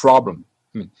not a problem.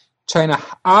 China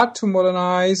had to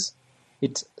modernize,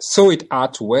 it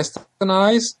had to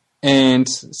westernize, and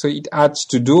so it had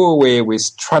to do away with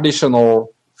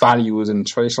traditional values and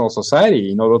traditional society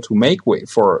in order to make way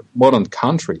for a modern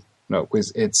country,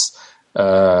 with its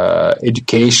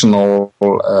educational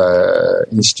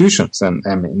institutions and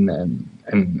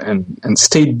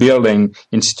state building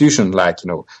institutions like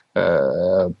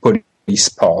police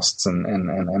posts and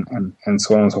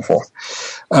so on and so forth.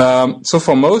 So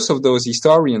for most of those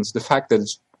historians, the fact that the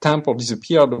temple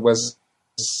disappeared was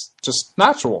just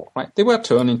natural, right? They were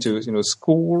turned into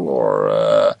school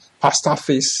or post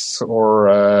office or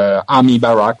army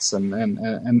barracks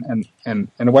and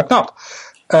whatnot,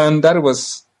 and that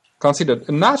was considered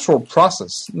a natural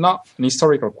process, not an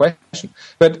historical question.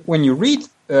 But when you read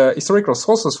historical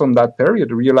sources from that period,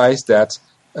 you realize that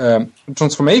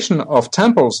transformation of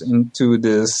temples into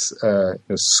this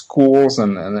schools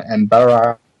and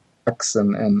barracks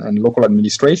and local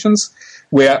administrations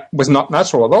was not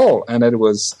natural at all, and it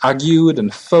was argued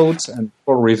and fought and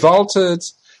people revolted,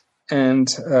 and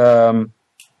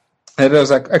it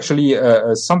was actually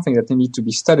something that needed to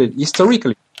be studied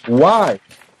historically. Why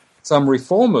some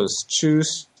reformers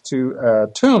choose to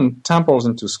turn temples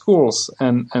into schools,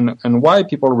 and why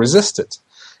people resisted,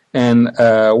 and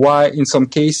why in some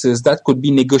cases that could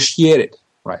be negotiated,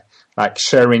 right? Like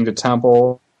sharing the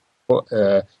temple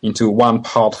into one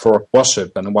part for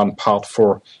worship and one part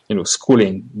for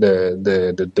schooling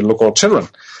the local children,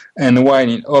 and why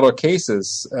in other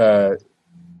cases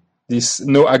this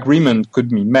no agreement could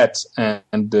be met,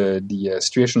 and the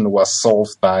situation was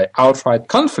solved by outright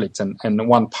conflict and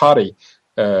one party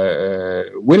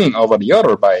winning over the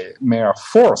other by mere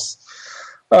force.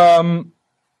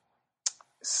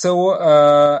 So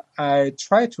I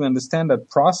try to understand that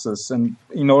process, and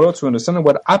in order to understand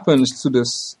what happens to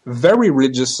this very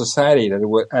religious society that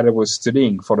I was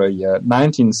studying for the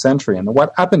 19th century, and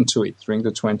what happened to it during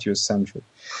the 20th century.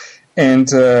 And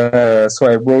so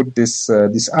I wrote this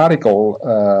article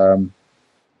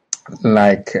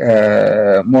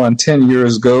more than 10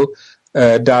 years ago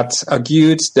that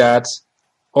argued that,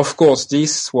 of course,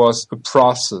 this was a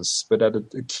process, but that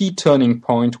a key turning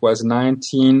point was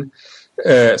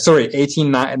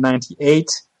 1898,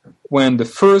 when the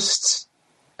first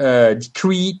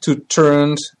decree to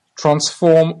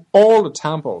transform all the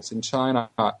temples in China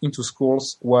into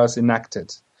schools was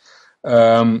enacted.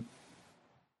 So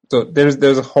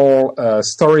there's a whole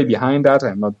story behind that.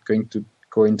 I'm not going to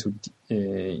go into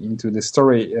the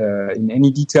story in any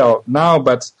detail now,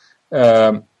 but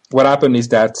what happened is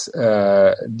that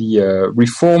the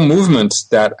reform movement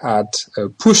that had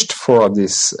pushed for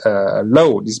this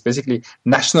law, this basically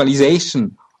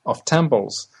nationalization of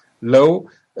temples law,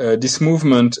 this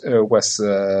movement was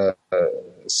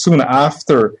soon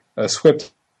after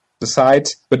swept aside,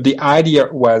 but the idea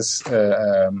was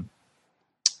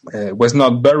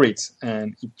not buried,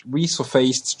 and it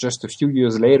resurfaced just a few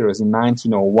years later, as in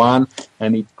 1901,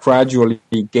 and it gradually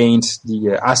gained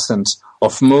the assent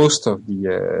of most of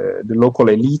the local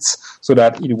elites, so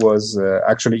that it was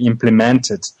actually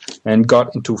implemented and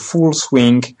got into full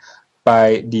swing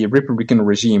by the Republican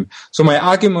regime. So my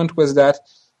argument was that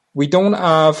we don't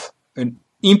have an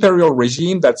imperial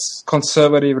regime that's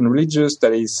conservative and religious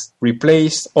that is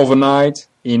replaced overnight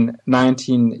in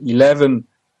 1911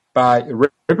 by a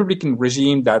Republican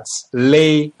regime that's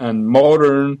lay and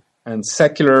modern and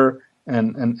secular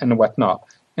and whatnot.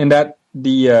 And that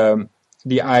the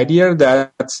idea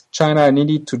that China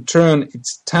needed to turn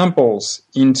its temples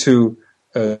into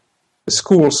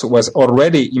schools was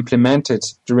already implemented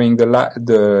during the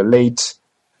late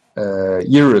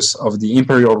years of the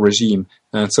imperial regime.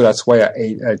 And so that's why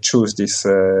I chose this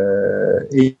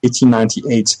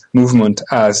 1898 movement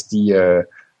as the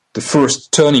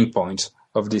first turning point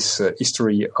of this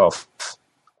history of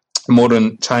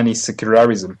modern Chinese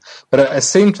secularism. But at the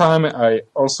same time, I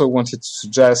also wanted to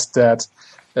suggest that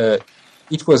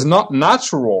it was not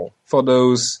natural for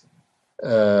those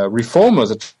reformers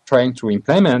that are trying to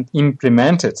implement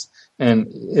it. And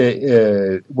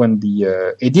when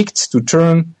the edict to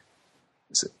turn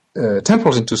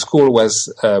temples into school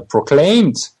was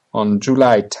proclaimed on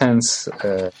July 10th,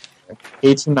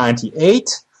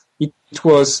 1898, it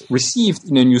was received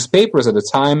in the newspapers at the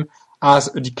time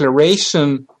as a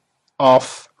declaration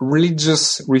of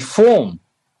religious reform,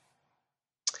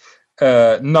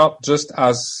 not just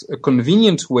as a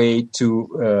convenient way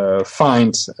to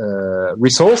find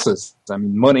resources, I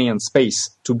mean money and space,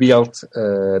 to build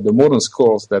the modern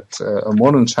schools that a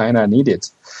modern China needed.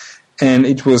 And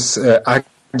it was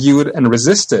argued and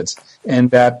resisted, and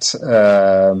that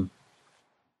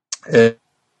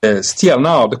still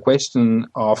now the question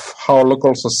of how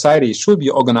local society should be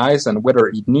organized and whether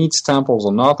it needs temples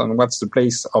or not, and what's the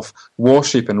place of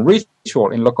worship and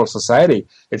ritual in local society,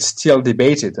 it's still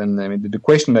debated. And I mean, the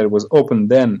question that was open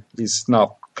then is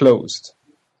not closed.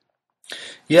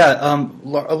 Yeah,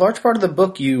 a large part of the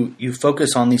book you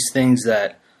focus on these things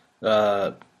that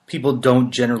people don't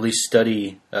generally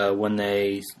study when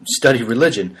they study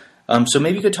religion. So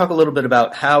maybe you could talk a little bit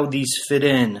about how these fit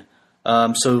in.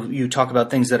 So you talk about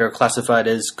things that are classified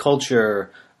as culture,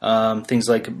 things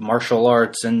like martial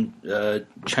arts and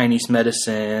Chinese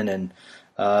medicine, and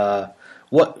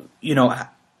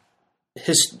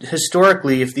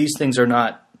historically, if these things are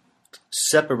not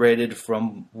separated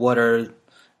from what are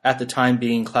at the time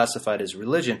being classified as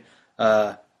religion,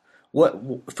 for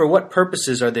what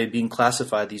purposes are they being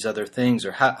classified, these other things,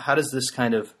 or how does this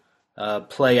kind of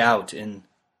play out in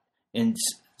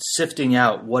sifting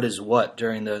out what is what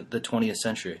during the 20th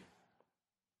century?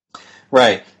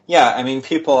 Right. Yeah, I mean,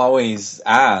 people always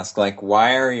ask, like,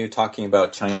 why are you talking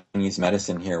about Chinese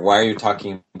medicine here? Why are you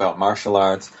talking about martial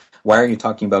arts? Why are you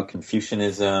talking about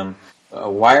Confucianism?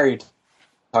 Why are you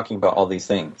talking about all these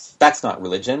things? That's not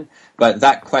religion. But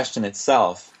that question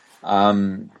itself,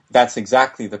 that's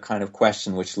exactly the kind of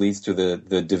question which leads to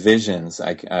the divisions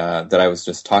that I was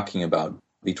just talking about,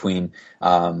 between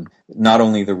not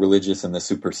only the religious and the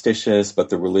superstitious, but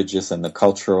the religious and the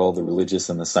cultural, the religious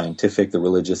and the scientific, the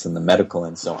religious and the medical,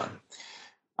 and so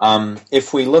on.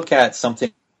 If we look at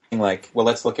something like, well,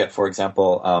 let's look at, for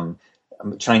example,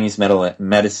 Chinese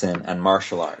medicine and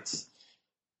martial arts.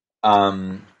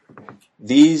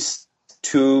 These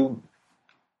two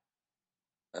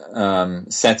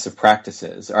sets of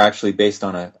practices are actually based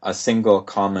on a single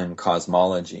common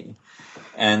cosmology.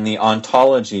 And the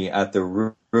ontology at the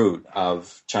root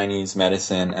of Chinese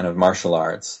medicine and of martial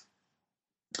arts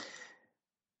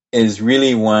is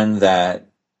really one that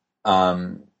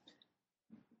can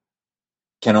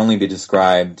only be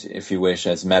described, if you wish,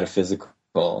 as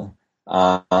metaphysical.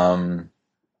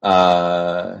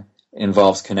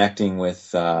 Involves connecting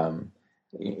with Tao,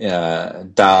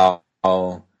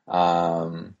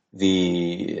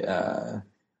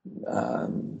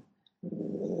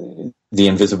 the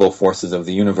invisible forces of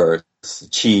the universe,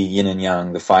 Qi, Yin and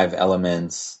Yang, the 5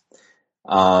 elements.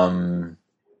 And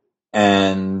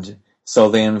so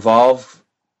they involve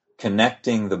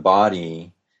connecting the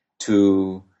body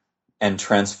to and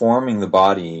transforming the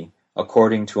body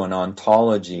according to an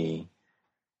ontology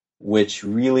which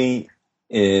really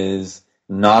is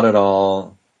not at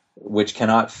all, which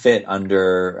cannot fit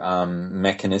under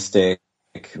mechanistic,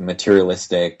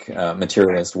 materialist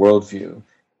worldview.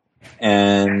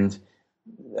 And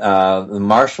the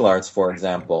martial arts, for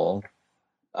example,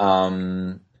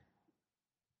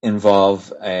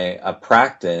 involve a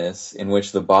practice in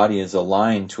which the body is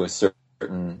aligned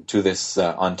to this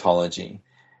ontology.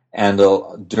 And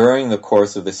during the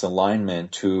course of this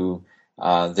alignment to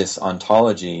this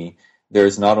ontology,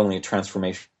 there's not only a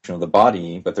transformation of the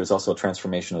body, but there's also a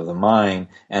transformation of the mind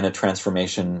and a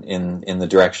transformation in the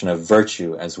direction of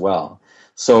virtue as well.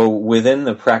 So within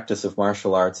the practice of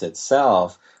martial arts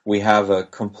itself, we have a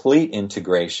complete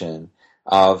integration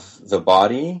of the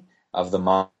body, of the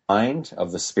mind,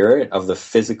 of the spirit, of the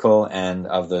physical, and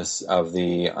of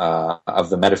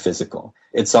the metaphysical.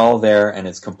 It's all there, and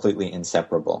it's completely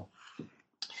inseparable.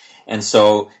 And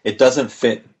so it doesn't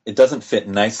fit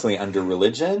nicely under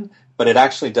religion, but it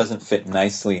actually doesn't fit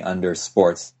nicely under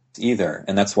sports either,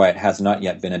 and that's why it has not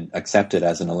yet been accepted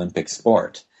as an Olympic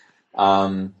sport.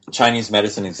 Chinese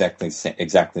medicine is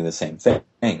exactly the same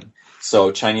thing.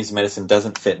 So Chinese medicine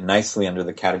doesn't fit nicely under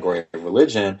the category of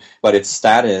religion, but its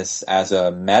status as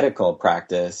a medical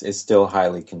practice is still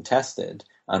highly contested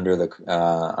under the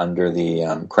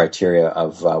criteria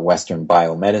of Western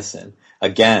biomedicine.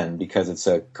 Again, because it's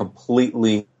it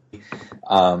completely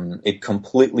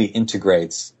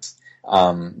integrates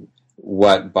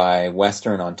what by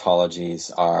Western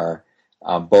ontologies are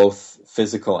both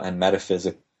physical and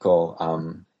metaphysical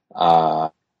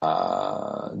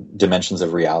dimensions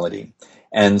of reality.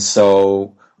 And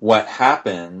so what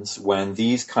happens when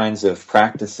these kinds of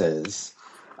practices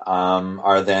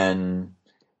are then,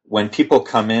 when people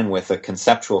come in with a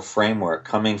conceptual framework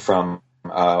coming from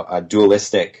a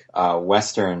dualistic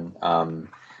Western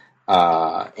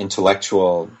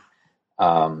intellectual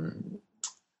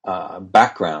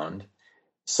background,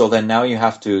 so then now you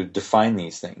have to define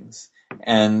these things.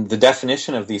 And the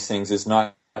definition of these things is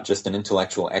not just an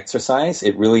intellectual exercise.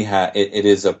 It really it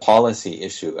is a policy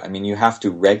issue. I mean, you have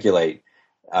to regulate.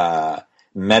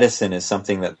 Medicine is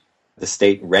something that the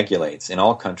state regulates in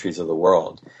all countries of the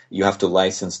world. You have to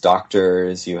license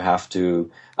doctors. You have to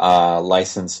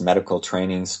license medical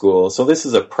training schools. So this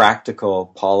is a practical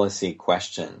policy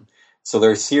question. So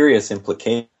there are serious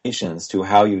implications to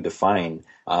how you define,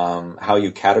 how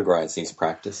you categorize these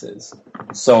practices.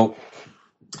 So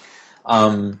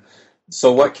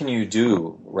what can you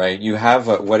do, right? You have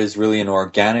what is really an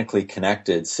organically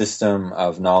connected system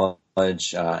of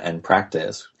knowledge and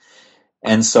practice.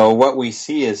 And so what we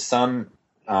see is some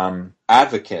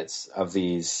advocates of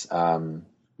these,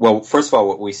 first of all,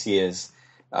 what we see is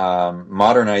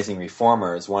modernizing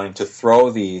reformers wanting to throw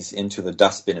these into the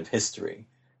dustbin of history.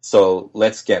 So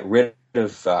let's get rid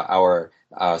of our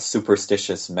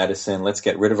superstitious medicine. Let's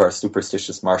get rid of our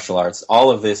superstitious martial arts.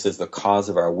 All of this is the cause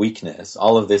of our weakness.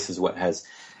 All of this is what has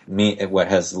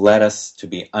led us to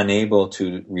be unable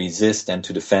to resist and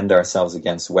to defend ourselves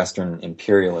against Western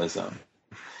imperialism.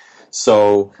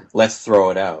 So let's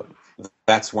throw it out.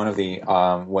 That's one of the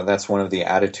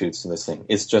attitudes to this thing.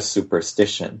 It's just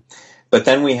superstition. But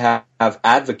then we have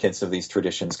advocates of these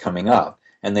traditions coming up,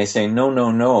 and they say,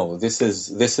 no, this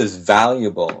is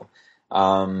valuable.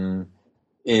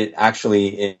 It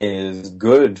actually is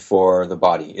good for the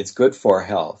body. It's good for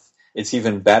health. It's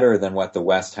even better than what the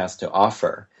West has to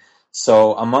offer.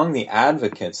 So among the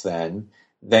advocates then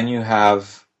you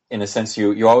have, in a sense,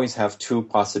 you always have two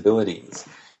possibilities.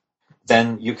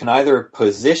 Then you can either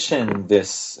position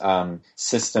this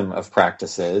system of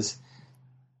practices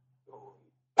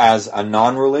as a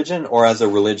non-religion or as a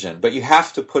religion, but you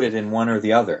have to put it in one or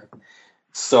the other.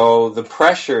 So the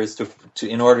pressure is to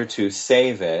in order to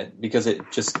save it, because it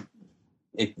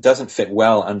doesn't fit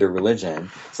well under religion.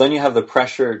 So then you have the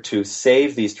pressure to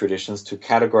save these traditions, to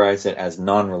categorize it as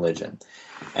non-religion.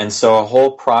 And so a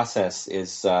whole process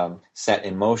is set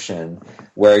in motion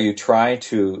where you try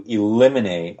to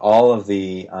eliminate all of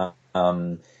the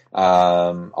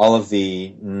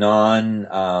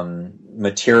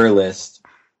non-materialist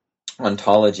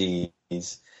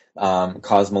ontologies,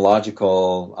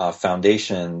 cosmological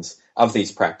foundations of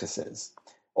these practices,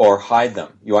 or hide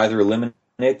them. You either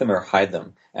eliminate them or hide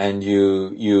them, and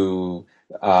you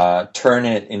turn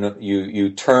it in. You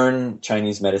turn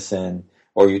Chinese medicine,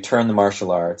 or you turn the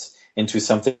martial arts into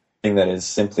something that is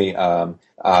simply for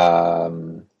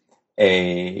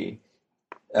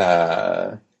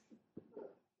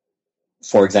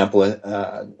example,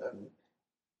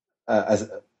 as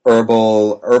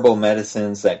herbal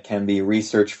medicines that can be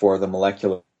researched for the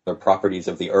molecular properties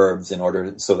of the herbs in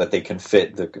order so that they can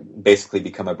basically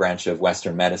become a branch of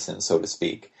Western medicine, so to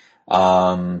speak.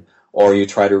 Or you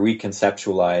try to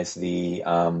reconceptualize the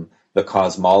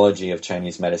cosmology of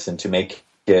Chinese medicine to make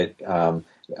it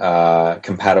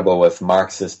compatible with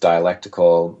Marxist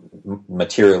dialectical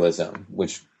materialism,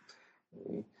 which,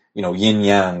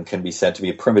 yin-yang can be said to be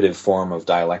a primitive form of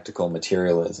dialectical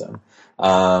materialism.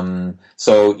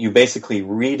 So you basically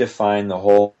redefine the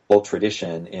whole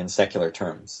tradition in secular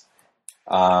terms.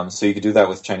 So you could do that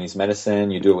with Chinese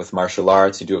medicine, you do it with martial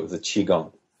arts, you do it with the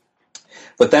Qigong.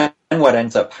 But then what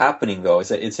ends up happening, though, is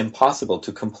that it's impossible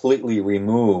to completely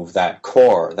remove that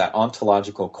core, that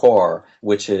ontological core,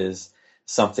 which is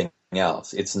something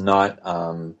else. It's not,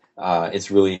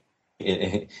 it's really,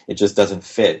 it just doesn't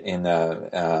fit in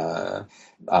the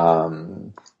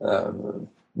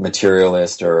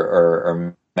materialist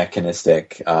or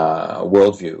mechanistic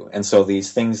worldview. And so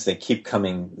these things, they keep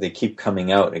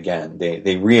coming out again.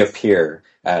 They reappear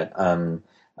at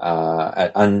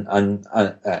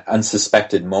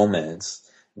unsuspected moments.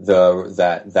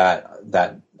 That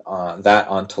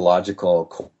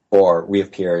ontological core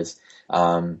reappears,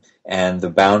 and the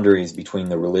boundaries between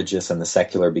the religious and the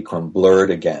secular become blurred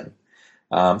again.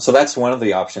 So that's one of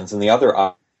the options, and the other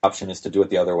option is to do it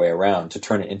the other way around, to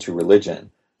turn it into religion.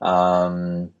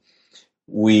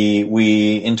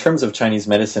 We in terms of Chinese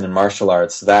medicine and martial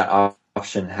arts, that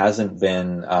option hasn't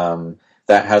been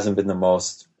the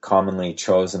most commonly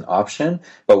chosen option,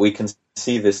 but we can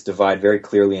see this divide very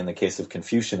clearly in the case of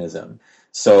Confucianism.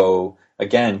 So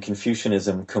again,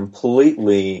 Confucianism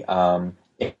completely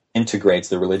integrates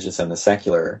the religious and the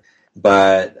secular,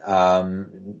 but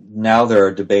now there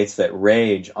are debates that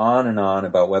rage on and on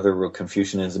about whether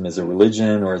Confucianism is a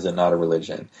religion or is it not a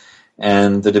religion.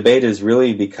 And the debate is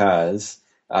really because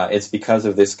it's because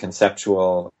of this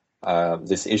conceptual,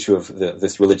 this issue of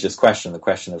this religious question, the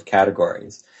question of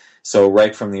categories. So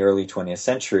right from the early 20th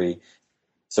century,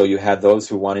 so you had those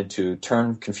who wanted to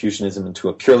turn Confucianism into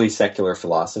a purely secular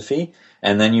philosophy,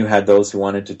 and then you had those who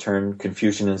wanted to turn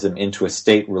Confucianism into a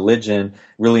state religion,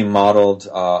 really modeled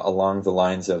along the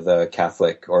lines of the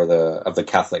Catholic or of the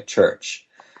Catholic Church.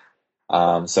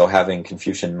 So having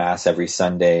Confucian Mass every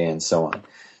Sunday and so on.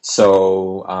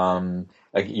 So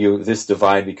this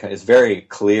divide is very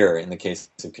clear in the case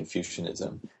of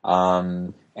Confucianism.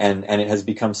 And it has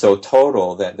become so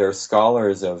total that there are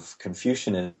scholars of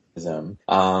Confucianism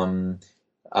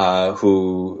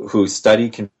who study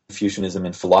Confucianism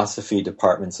in philosophy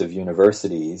departments of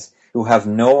universities who have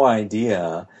no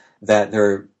idea that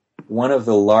they're one of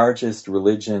the largest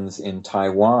religions in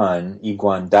Taiwan,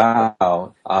 Yiguan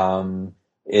Dao,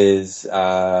 is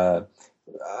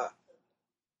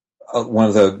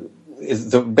one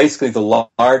of basically the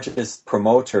largest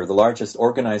promoter, the largest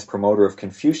organized promoter of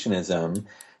Confucianism,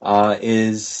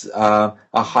 is a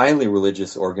highly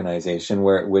religious organization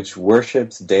which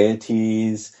worships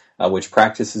deities, which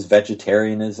practices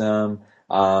vegetarianism,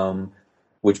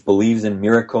 which believes in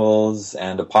miracles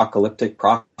and apocalyptic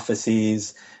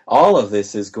prophecies. All of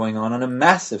this is going on a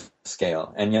massive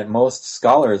scale, and yet most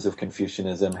scholars of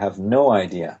Confucianism have no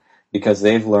idea, because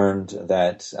they've learned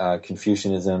that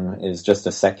Confucianism is just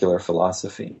a secular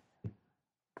philosophy.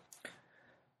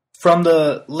 From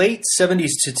the late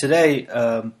 70s to today,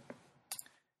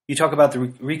 you talk about the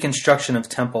reconstruction of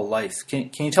temple life. Can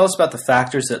you tell us about the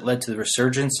factors that led to the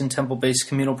resurgence in temple-based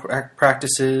communal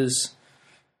practices,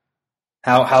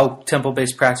 how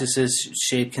temple-based practices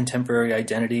shape contemporary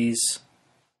identities?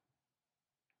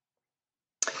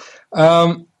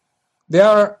 There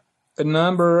are a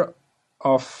number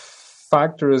of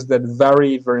factors that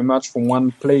vary very much from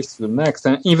one place to the next,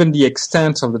 and even the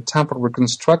extent of the temple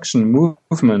reconstruction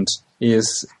movement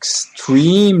is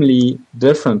extremely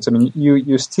different. I mean,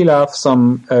 you still have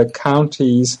some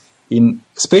counties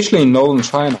especially in northern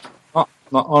China,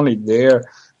 not only there,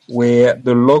 where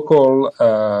the local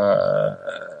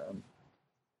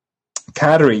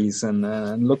cadres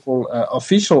and local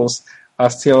officials are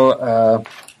still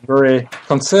very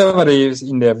conservative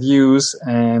in their views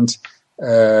and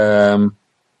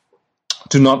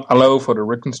do not allow for the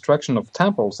reconstruction of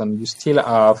temples, and you still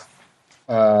have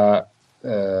a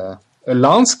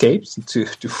landscape, to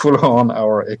follow on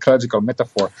our ecological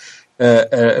metaphor,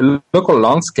 a local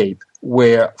landscape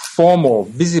where formal,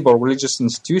 visible religious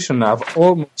institutions have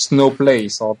almost no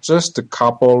place, or just a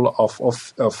couple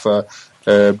of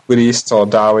Buddhist or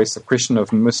Taoist or Christian or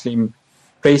Muslim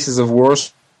places of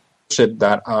worship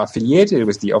that are affiliated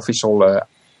with the official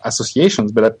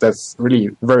associations, but that's really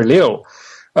very little.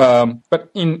 But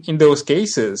in those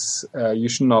cases, you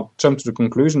should not jump to the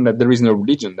conclusion that there is no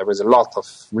religion. There is a lot of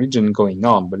religion going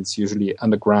on, but it's usually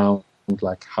underground,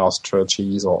 like house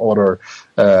churches or other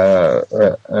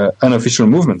unofficial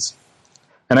movements.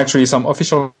 And actually, some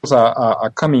officials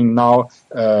are coming now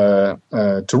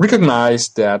to recognize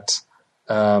that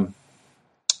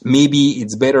maybe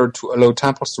it's better to allow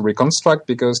temples to reconstruct,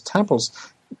 because temples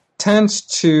tend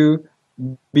to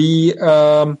be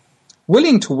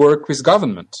willing to work with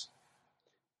government.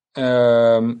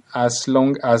 as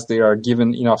long as they are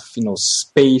given enough,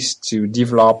 space to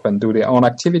develop and do their own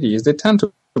activities, they tend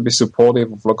to be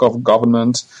supportive of local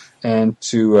government and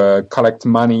to collect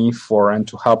money and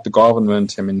to help the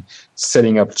government. I mean,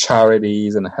 setting up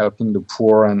charities and helping the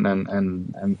poor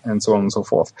and so on and so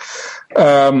forth.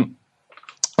 And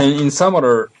in some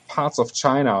other parts of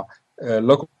China,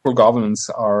 local governments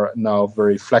are now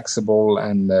very flexible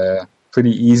and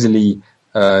pretty easily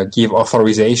give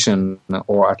authorization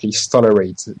or at least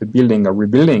tolerate the building or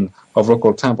rebuilding of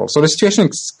local temples. So the situation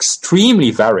is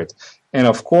extremely varied. And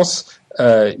of course,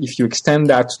 if you extend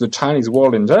that to the Chinese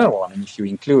world in general, I mean, if you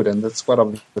include, and that's one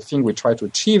of the things we try to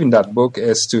achieve in that book,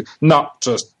 is to not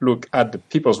just look at the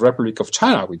People's Republic of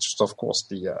China, which is, of course,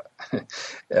 the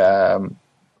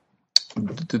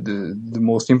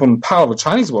most important part of the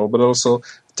Chinese world, but also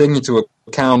taking into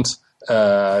account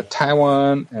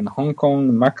Taiwan and Hong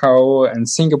Kong, Macau and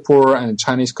Singapore and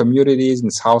Chinese communities in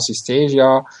Southeast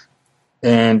Asia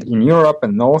and in Europe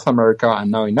and North America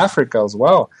and now in Africa as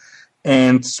well.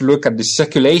 And to look at the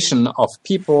circulation of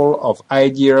people, of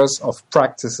ideas, of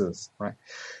practices, right?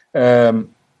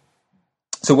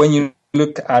 So when you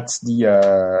look at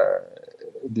the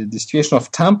situation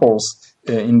of temples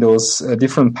in those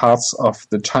different parts of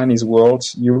the Chinese world,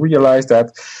 you realize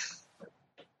that,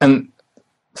 and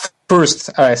first,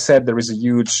 I said there is a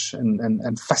huge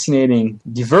and fascinating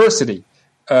diversity,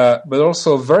 but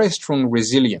also very strong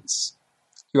resilience.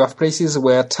 You have places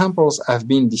where temples have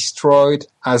been destroyed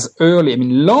as early,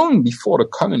 long before the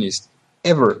communists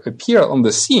ever appeared on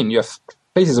the scene. You have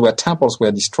places where temples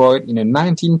were destroyed in the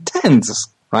 1910s,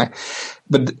 right?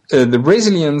 But the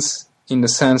resilience in the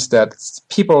sense that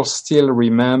people still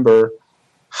remember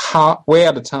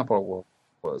where the temple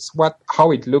was,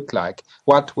 how it looked like,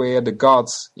 what were the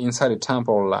gods inside the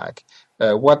temple like,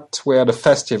 what were the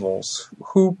festivals,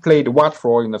 who played what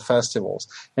role in the festivals.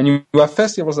 And you have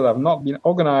festivals that have not been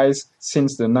organized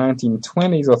since the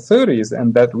 1920s or 30s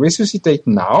and that resuscitate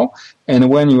now.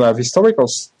 And when you have historical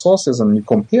sources and you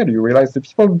compare, you realize that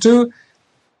people do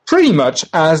pretty much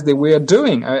as they were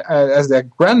doing, as their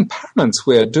grandparents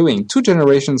were doing 2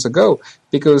 generations ago,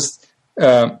 because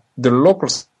the local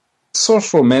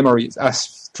social memory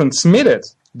has transmitted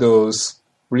those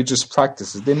religious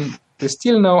practices. They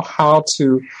still know how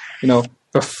to,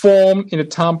 perform in the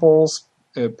temples,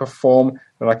 perform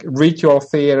like ritual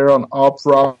theater and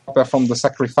opera, perform the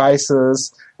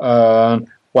sacrifices,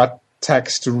 what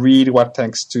text to read, what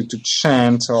text to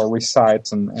chant or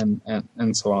recite, and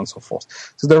so on and so forth.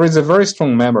 So there is a very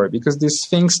strong memory because these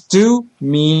things do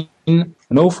mean an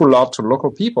awful lot to local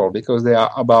people because they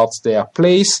are about their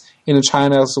place in the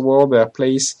China's world, their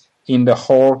place in the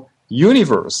whole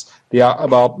universe. They are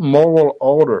about moral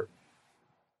order.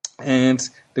 And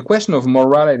the question of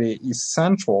morality is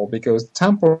central because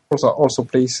temples are also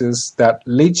places that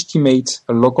legitimate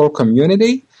a local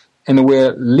community and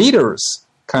where leaders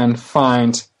can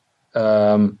find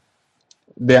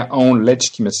their own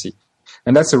legitimacy.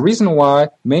 And that's the reason why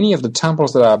many of the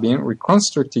temples that are being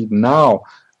reconstructed now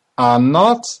are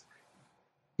not,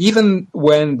 even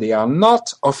when they are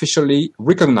not officially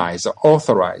recognized or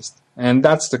authorized. And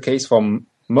that's the case for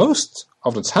most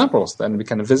of the temples that we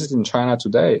can visit in China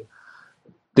today.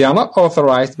 They are not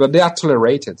authorized, but they are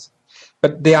tolerated.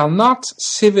 But they are not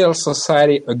civil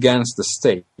society against the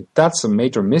state. That's a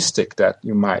major mistake that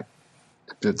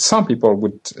some people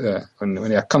would, when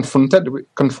they are confronted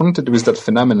with that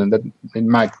phenomenon, that they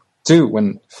might do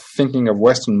when thinking of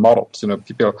Western models.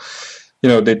 People,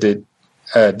 they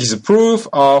disapprove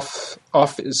of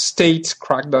state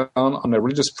crackdown on a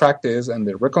religious practice, and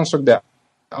they reconstruct their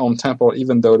own temple,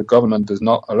 even though the government does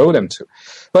not allow them to.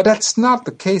 But that's not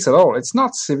the case at all. It's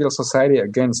not civil society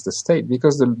against the state,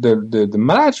 because the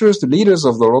managers, the leaders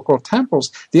of the local temples,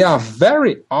 they are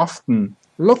very often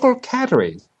local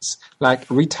cadres, like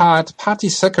retired party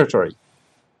secretary.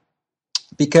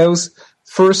 Because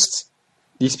first,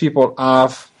 these people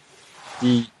have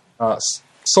the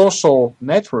social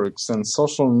networks and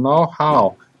social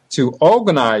know-how to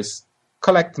organize,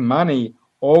 collect money,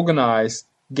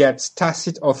 get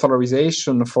tacit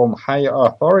authorization from higher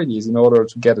authorities in order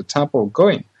to get a temple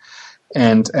going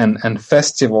and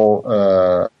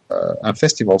festivals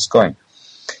going.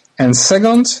 And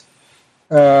second,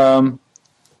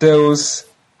 those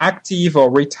active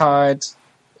or retired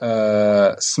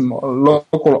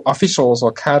local officials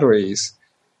or cadres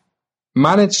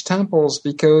manage temples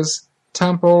because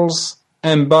temples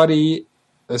embody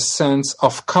a sense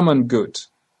of common good.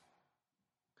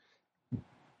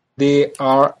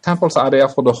 Temples are there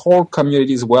for the whole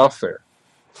community's welfare,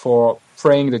 for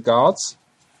praying the gods,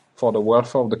 for the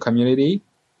welfare of the community,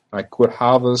 like good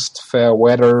harvest, fair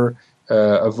weather,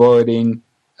 avoiding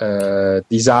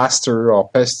disaster or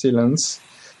pestilence,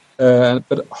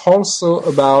 but also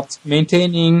about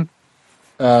maintaining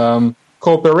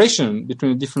cooperation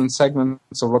between the different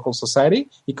segments of local society,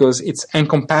 because it's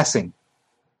encompassing.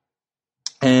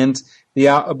 And they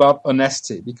are about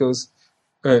honesty, because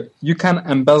you can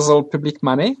embezzle public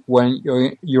money when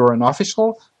you're an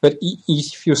official, but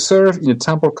if you serve in a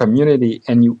temple community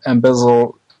and you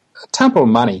embezzle temple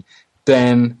money,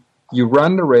 then you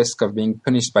run the risk of being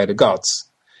punished by the gods.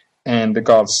 And the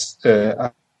gods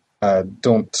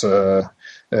don't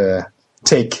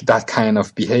take that kind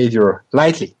of behavior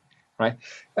lightly, right?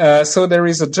 So there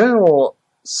is a general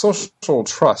social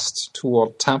trust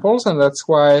toward temples, and that's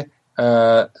why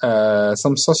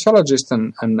some sociologists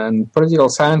and political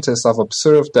scientists have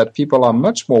observed that people are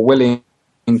much more willing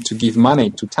to give money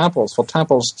to temples, for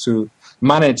temples to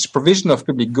manage provision of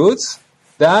public goods,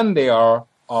 than they are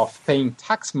of paying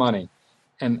tax money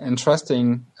and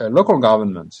entrusting local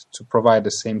government to provide the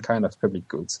same kind of public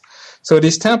goods. So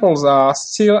these temples are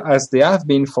still, as they have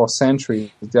been for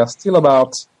centuries, they are still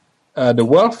about the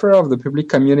welfare of the public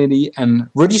community and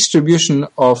redistribution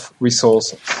of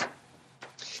resources.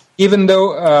 Even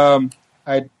though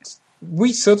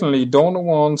we certainly don't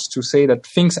want to say that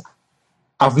things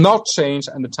have not changed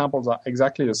and the temples are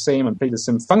exactly the same and play the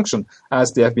same function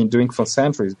as they have been doing for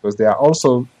centuries, because there are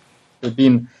also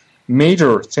been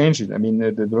major changes. I mean,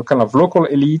 the kind of local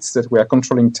elites that were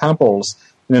controlling temples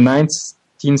in the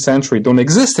 19th century don't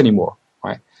exist anymore,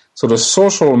 right? So the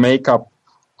social makeup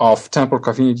of temple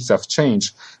communities have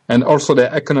changed, and also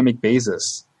their economic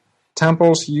basis.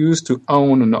 Temples used to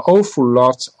own an awful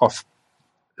lot of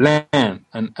land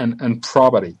and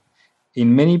property.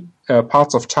 In many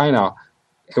parts of China,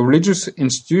 religious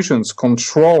institutions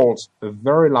controlled a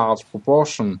very large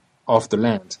proportion of the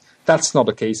land. That's not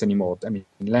the case anymore. I mean,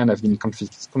 land has been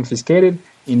confiscated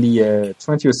in the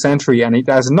 20th century, and it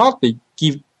has not been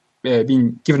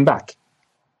given back.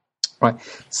 Right.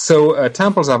 So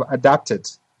temples have adapted.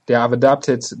 They have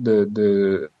adapted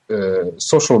the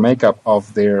social makeup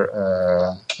of their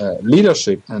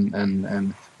leadership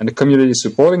and the community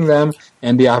supporting them,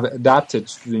 and they have adapted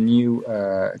to the new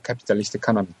capitalist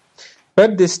economy.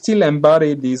 But they still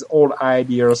embody these old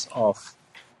ideas of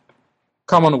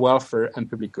common welfare and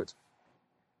public good.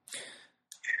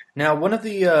 Now, one of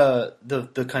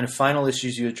the kind of final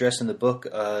issues you address in the book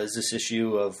is this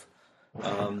issue of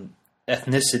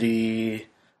ethnicity,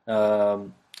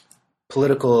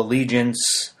 political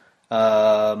allegiance,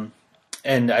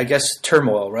 and I guess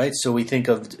turmoil, right? So we think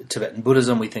of Tibetan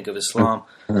Buddhism, we think of Islam.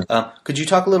 Could you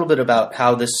talk a little bit about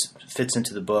how this fits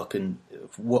into the book and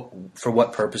for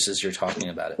what purposes you're talking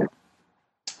about it?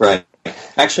 Right.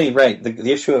 Actually, right.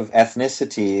 The issue of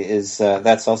ethnicity is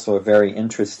that's also a very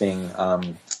interesting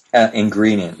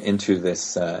ingredient into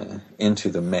this into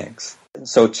the mix.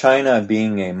 So China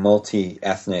being a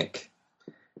multi-ethnic,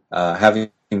 having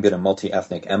been a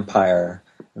multi-ethnic empire,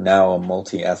 now a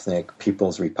multi-ethnic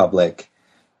People's Republic,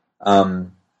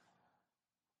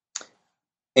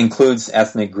 includes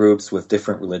ethnic groups with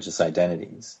different religious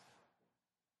identities.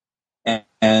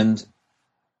 And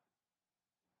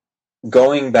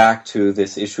going back to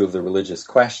this issue of the religious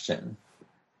question,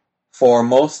 for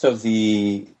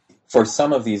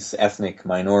some of these ethnic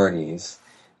minorities,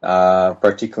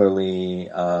 particularly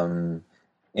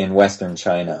in Western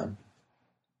China,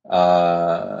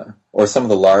 or some of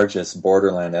the largest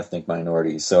borderland ethnic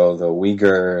minorities, so the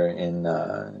Uyghur in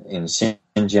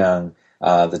Xinjiang,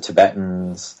 the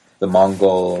Tibetans, the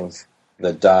Mongols,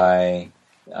 the Dai,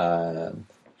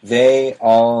 they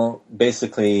all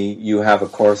basically, you have a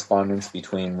correspondence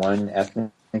between one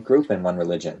ethnic group and one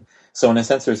religion. So in a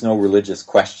sense, there's no religious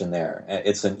question there.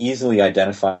 It's an easily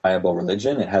identifiable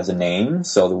religion. It has a name.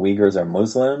 So the Uyghurs are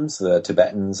Muslims, the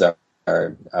Tibetans are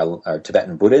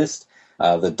Tibetan Buddhist,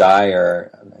 the Dai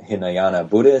are Hinayana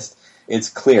Buddhist. It's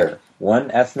clear.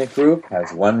 One ethnic group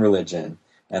has one religion,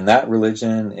 and that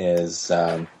religion is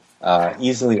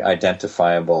easily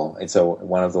identifiable. It's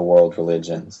one of the world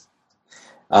religions.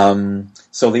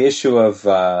 So the issue of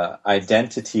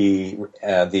identity,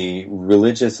 the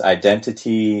religious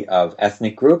identity of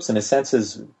ethnic groups, in a sense,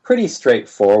 is pretty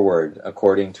straightforward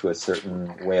according to a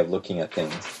certain way of looking at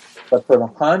things. But for the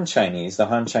Han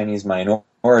Chinese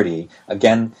minority,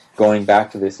 again, going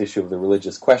back to this issue of the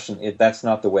religious question, that's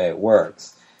not the way it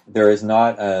works. There is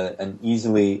not a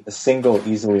single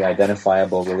easily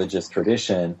identifiable religious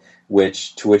tradition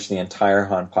to which the entire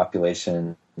Han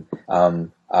population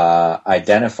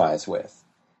identifies with,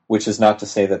 which is not to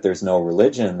say that there's no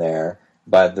religion there,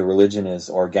 but the religion is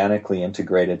organically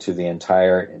integrated to the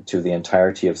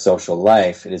entirety of social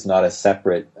life. It is not a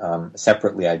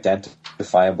separately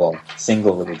identifiable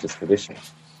single religious tradition.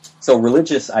 So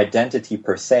religious identity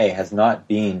per se has not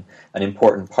been an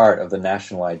important part of the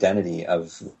national identity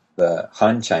of the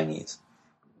Han Chinese.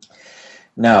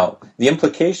 Now, the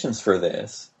implications for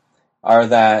this are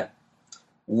that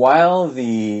while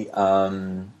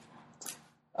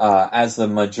as the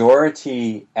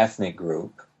majority ethnic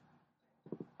group,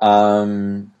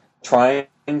 trying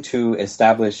to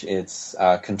establish its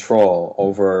control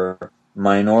over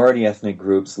minority ethnic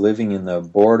groups living in the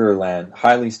borderland,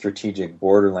 highly strategic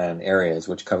borderland areas,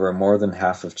 which cover more than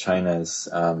half of China's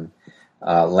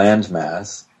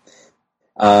landmass,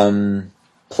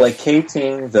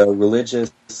 placating the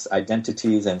religious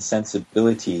identities and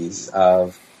sensibilities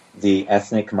of the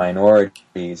ethnic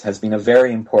minorities has been a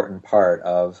very important part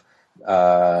of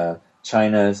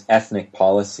China's ethnic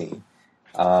policy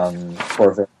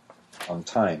for a very long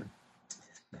time.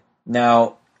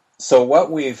 Now, so what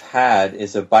we've had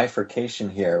is a bifurcation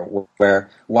here where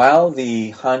while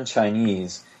the Han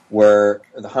Chinese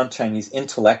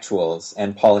intellectuals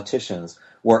and politicians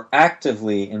were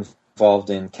actively involved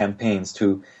in campaigns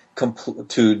to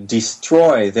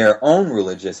destroy their own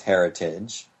religious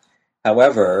heritage,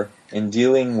 however, in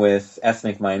dealing with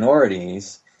ethnic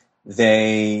minorities,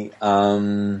 they,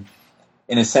 in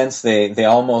a sense, they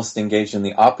almost engaged in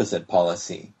the opposite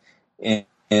policy, in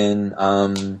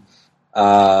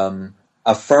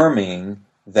affirming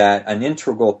that an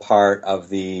integral part of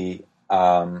the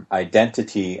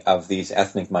identity of these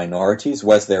ethnic minorities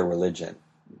was their religion.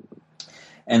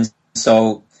 And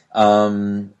so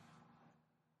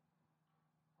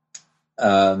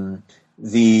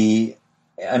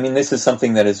this is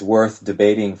something that is worth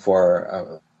debating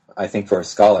for, I think, for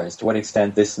scholars, to what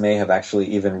extent this may have actually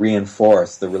even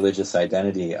reinforced the religious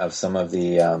identity of some of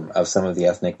the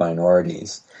ethnic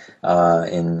minorities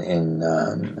in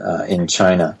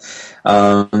China.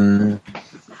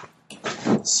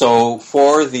 So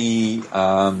for the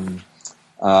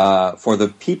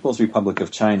People's Republic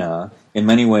of China, in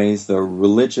many ways, the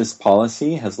religious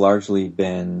policy has largely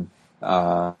been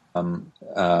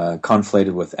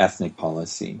conflated with ethnic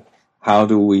policy. How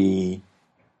do we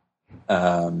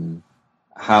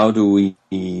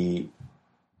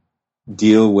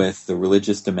deal with the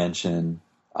religious dimension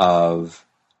of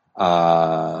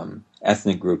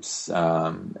ethnic groups'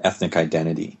 ethnic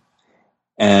identity?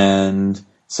 And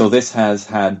so this has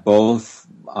had both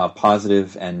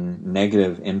positive and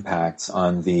negative impacts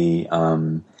on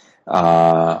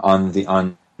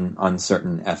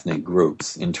certain ethnic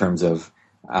groups in terms of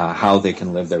how they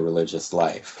can live their religious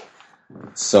life.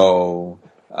 So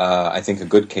I think a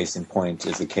good case in point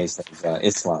is the case of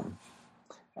Islam,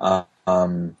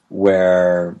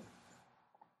 where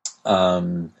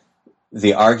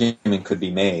the argument could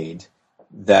be made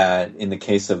that in the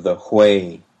case of the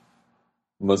Hui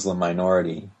Muslim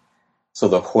minority, so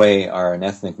the Hui are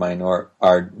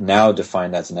are now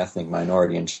defined as an ethnic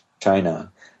minority in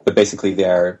China, but basically they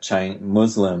are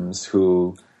Muslims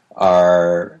who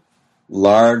are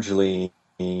largely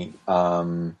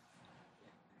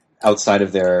outside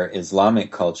of their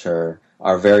Islamic culture,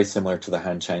 are very similar to the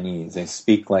Han Chinese. They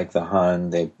speak like the Han,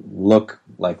 they look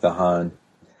like the Han.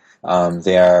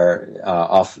 They are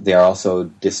also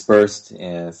dispersed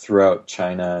throughout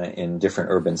China in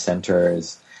different urban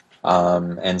centers,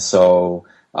 and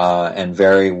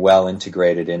very well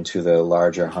integrated into the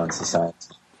larger Han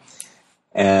society.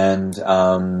 And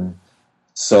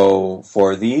so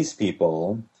for these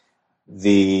people,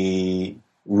 the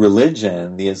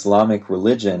religion, the Islamic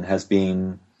religion, has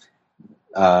been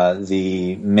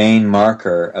the main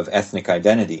marker of ethnic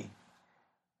identity.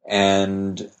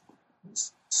 And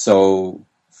so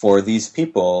for these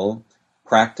people,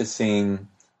 practicing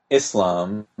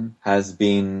Islam has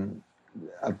been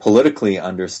politically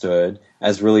understood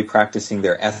as really practicing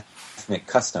their ethnic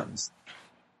customs.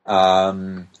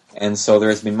 And so there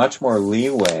has been much more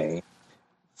leeway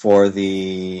for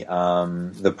the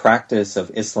practice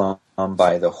of Islam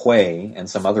by the Hui and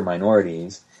some other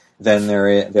minorities than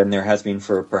there has been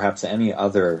for perhaps any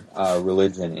other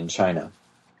religion in China.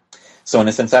 So in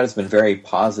a sense, that has been very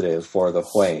positive for the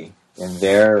Hui in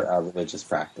their religious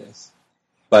practice.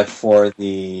 But for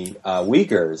the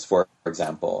Uyghurs, for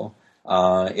example,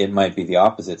 it might be the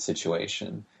opposite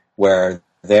situation, where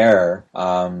their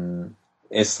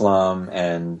Islam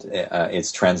and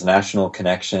its transnational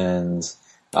connections,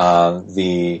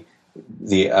 the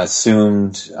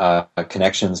assumed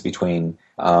connections between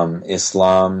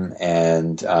Islam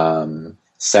and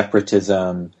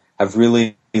separatism have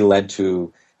really led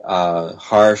to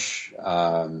harsh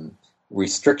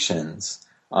restrictions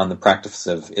on the practice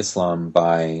of Islam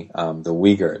by the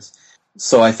Uyghurs.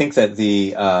 So I think that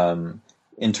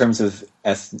in terms of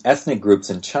ethnic groups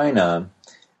in China,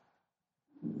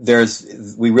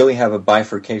 we really have a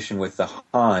bifurcation with the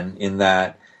Han in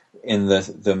that in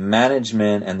the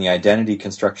management and the identity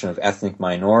construction of ethnic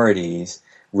minorities,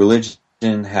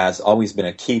 religion has always been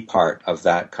a key part of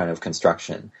that kind of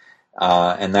construction,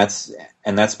 and that's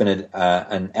been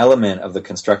an element of the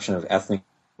construction of ethnic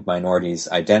minorities'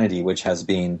 identity, which has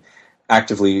been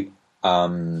actively,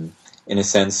 in a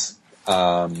sense,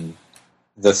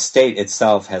 the state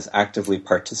itself has actively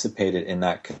participated in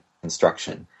that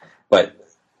construction, but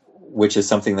which is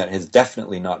something that has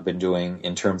definitely not been doing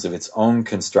in terms of its own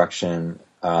construction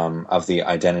of the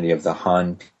identity of the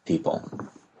Han people.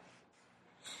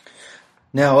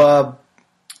 Now,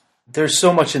 there's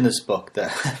so much in this book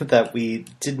that we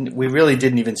really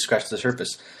didn't even scratch the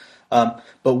surface. But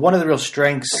one of the real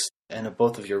strengths of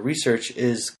both of your research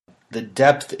is the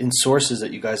depth in sources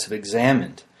that you guys have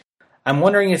examined. I'm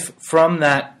wondering if, from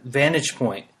that vantage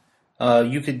point,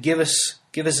 you could give us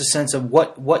a sense of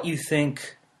what you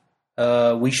think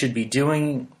we should be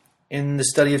doing in the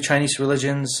study of Chinese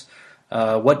religions.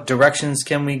 What directions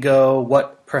can we go?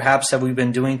 What perhaps have we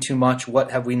been doing too much?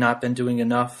 What have we not been doing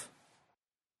enough?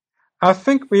 I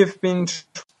think we've been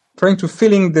trying to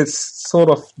fill in this sort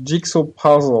of jigsaw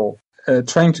puzzle,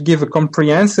 trying to give a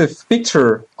comprehensive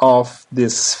picture of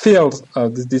this field,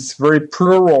 this very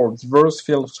plural, diverse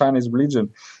field of Chinese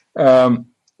religion.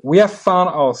 We have found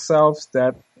ourselves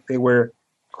that there were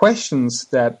questions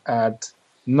that had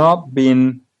not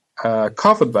been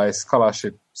covered by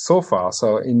scholarship so far.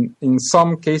 So in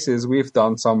some cases, we've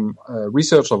done some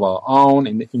research of our own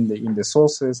in the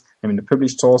sources, the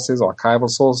published sources, archival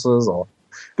sources, or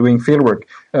doing fieldwork.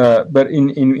 But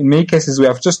in many cases, we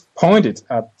have just pointed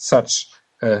at such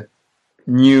a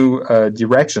new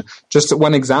direction. Just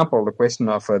one example, the question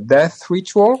of a death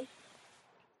ritual.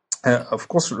 Of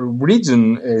course,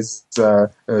 religion is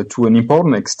to an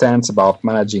important extent about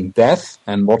managing death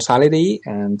and mortality,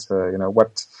 and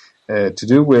what to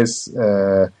do with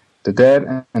the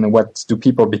dead, and what do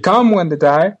people become when they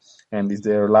die, and is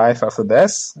there life after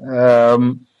death?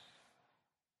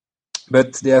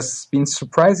 But there's been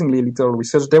surprisingly little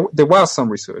research. There was some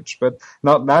research, but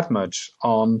not that much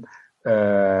on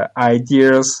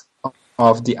ideas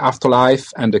of the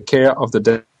afterlife and the care of the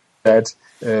dead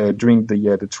during the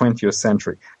 20th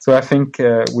century. So I think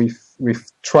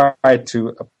we've tried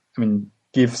to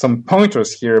give some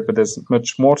pointers here, but there's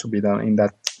much more to be done in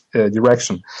that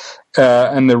direction.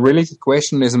 And the related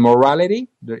question is morality,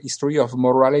 the history of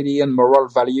morality and moral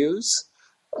values.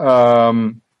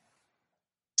 And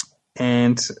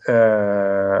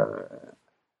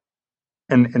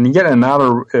yet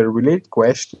another related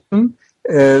question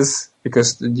is,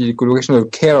 because the question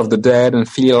of care of the dead and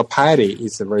filial piety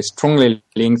is very strongly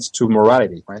linked to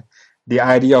morality, right? The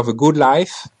idea of a good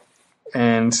life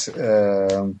and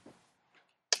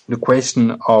the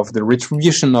question of the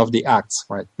retribution of the acts,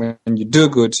 right? When you do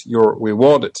good, you're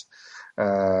rewarded,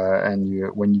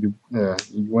 and when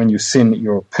you sin,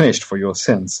 you're punished for your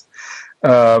sins.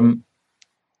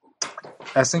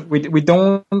 I think we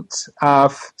don't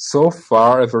have so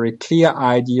far a very clear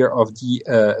idea of the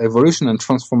evolution and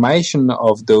transformation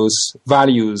of those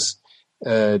values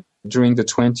during the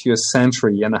 20th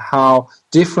century, and how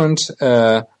different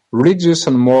religious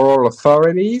and moral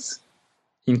authorities,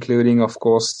 including, of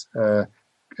course,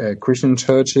 Christian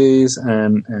churches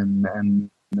and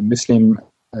Muslim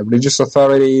religious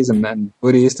authorities, and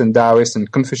Buddhist and Taoist and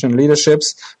Confucian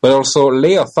leaderships, but also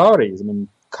lay authorities,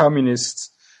 communist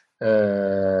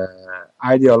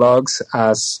ideologues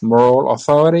as moral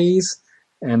authorities,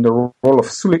 and the role of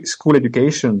school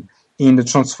education in the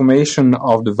transformation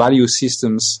of the value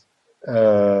systems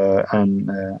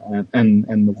and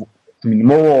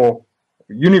moral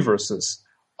universes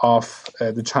of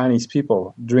the Chinese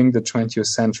people during the 20th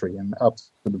century and up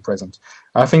to the present.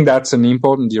 I think that's an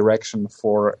important direction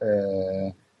for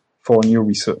new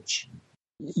research.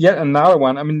 Yet another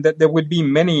one, there would be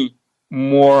many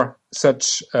more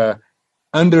such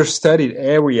understudied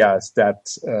areas that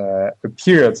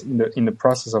appeared in the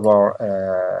process of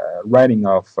our writing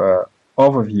of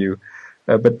overview,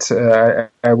 but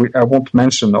I won't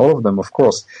mention all of them, of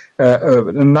course.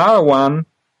 Another one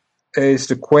is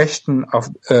the question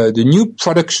of the new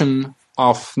production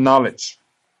of knowledge.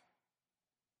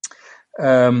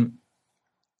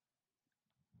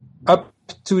 Up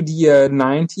to the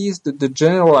 90s, the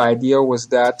general idea was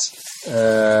that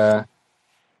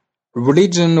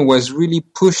religion was really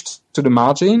pushed to the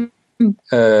margin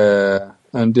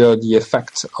under the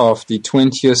effect of the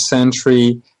 20th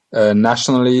century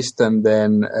nationalist and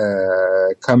then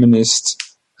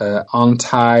communist,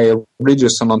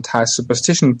 anti-religious and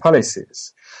anti-superstition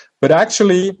policies. But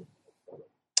actually,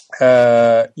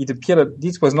 it appeared that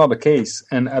this was not the case,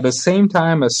 and at the same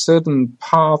time, certain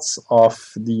parts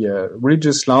of the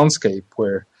religious landscape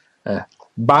were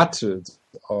battered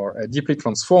or deeply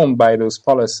transformed by those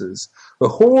policies. A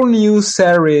whole new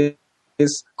series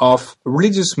of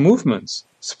religious movements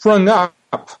sprung up,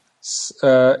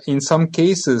 in some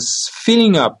cases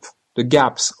filling up the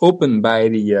gaps opened by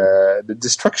the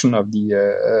destruction of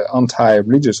the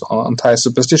anti-religious or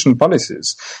anti-superstition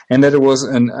policies. And that it was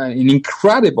an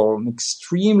incredible, an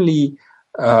extremely,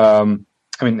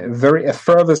 very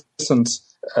effervescent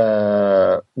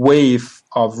wave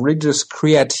of religious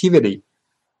creativity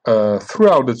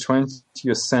throughout the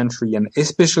 20th century, and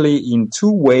especially in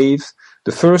two waves.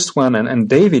 The first one, and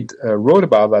David wrote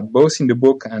about that both in the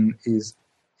book and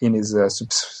in his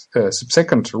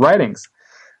subsequent writings.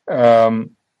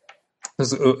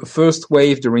 There's a first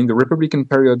wave during the Republican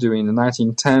period during the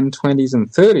 1910s, 20s,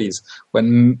 and 30s,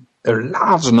 when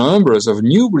large numbers of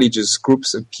new religious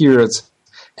groups appeared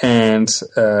and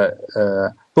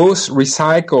both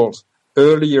recycled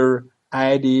earlier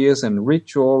ideas and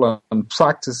ritual and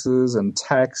practices and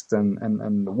text and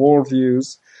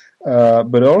worldviews,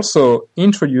 but also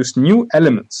introduced new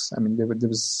elements. I mean, there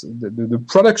was the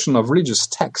production of religious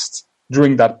text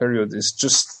during that period is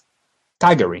just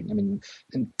staggering. I mean,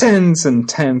 tens and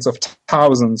tens of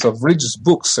thousands of religious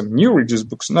books, new religious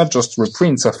books, not just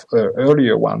reprints of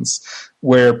earlier ones,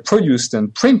 were produced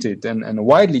and printed and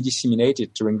widely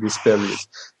disseminated during this period.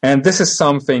 And this is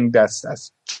something that's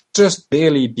just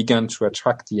barely begun to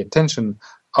attract the attention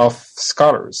of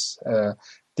scholars.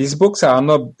 These books are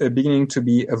not beginning to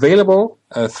be available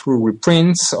through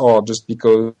reprints or just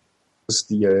because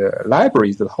the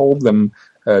libraries that hold them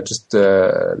just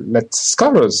let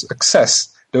scholars access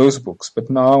those books. But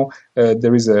now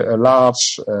there is a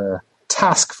large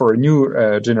task for a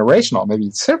new generation, or maybe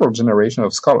several generations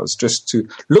of scholars, just to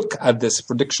look at this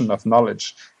production of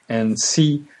knowledge and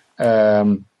see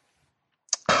how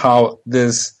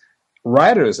these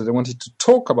writers that wanted to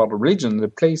talk about religion, the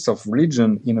place of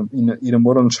religion in a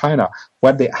modern China,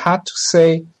 what they had to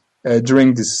say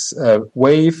during this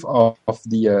wave of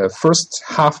the first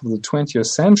half of the 20th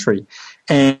century,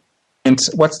 and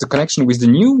what's the connection with the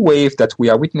new wave that we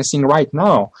are witnessing right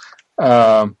now.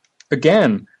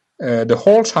 Again, the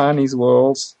whole Chinese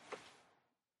world,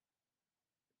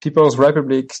 People's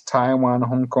Republic, Taiwan,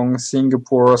 Hong Kong,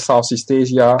 Singapore, Southeast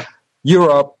Asia,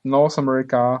 Europe, North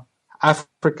America,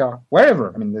 Africa,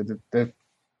 wherever. I mean, the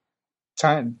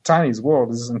Chinese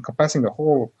world is encompassing the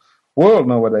whole world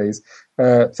nowadays.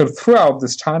 So throughout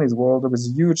this Chinese world, there was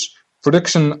a huge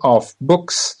production of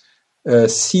books,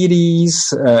 CDs,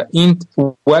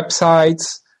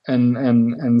 websites,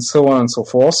 and so on and so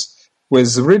forth,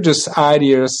 with religious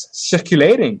ideas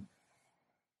circulating.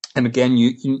 And again,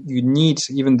 you need,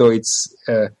 even though it's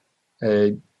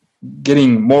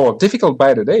getting more difficult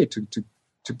by the day, to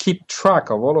keep track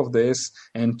of all of this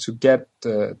and to get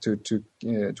to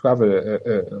have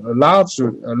a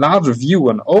larger view,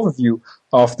 an overview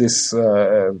of this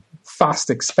fast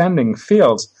expanding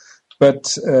field. But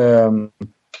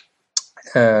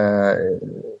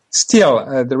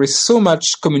still, there is so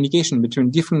much communication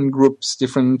between different groups,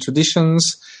 different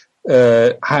traditions,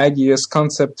 ideas,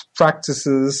 concepts,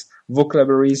 practices,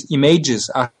 vocabularies, images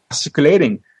are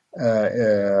circulating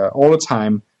all the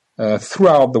time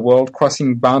throughout the world,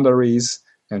 crossing boundaries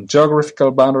and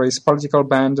geographical boundaries, political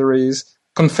boundaries,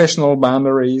 confessional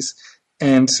boundaries,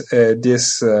 and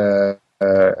this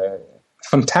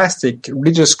fantastic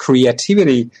religious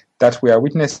creativity that we are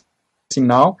witnessing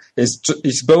now is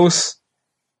both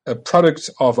a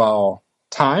product of our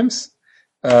times,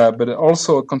 but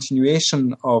also a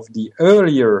continuation of the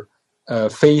earlier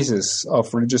phases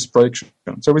of religious production.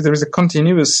 So there is a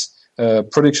continuous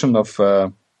production of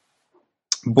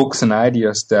books and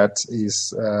ideas that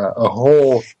is a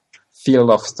whole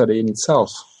field of study in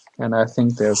itself. And I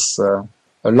think there's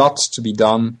a lot to be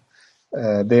done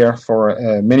there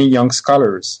for many young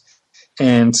scholars.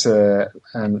 And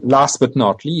last but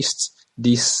not least,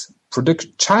 this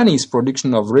Chinese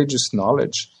production of religious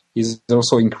knowledge is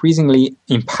also increasingly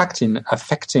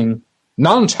affecting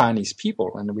non-Chinese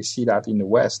people. And we see that in the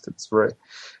West. It's very,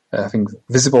 I think,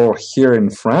 visible here in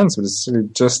France, but it's really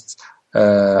just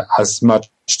as much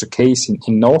the case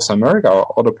in North America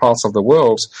or other parts of the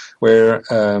world where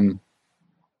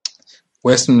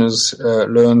Westerners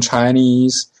learn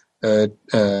Chinese,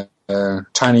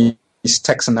 Chinese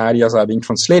texts and ideas are being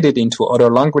translated into other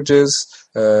languages.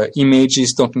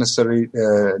 Images don't necessarily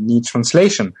need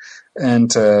translation.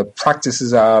 and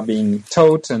practices are being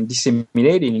taught and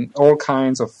disseminated in all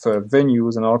kinds of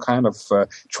venues and all kinds of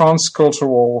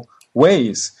transcultural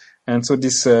ways. And so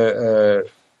this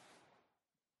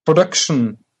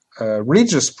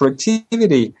religious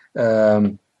productivity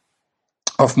of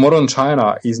modern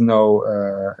China is now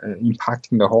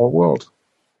impacting the whole world.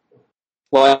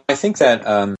 Well, I think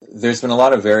that there's been a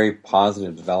lot of very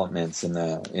positive developments in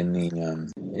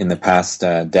the past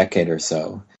decade or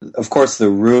so. Of course, the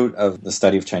root of the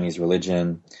study of Chinese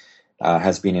religion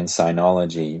has been in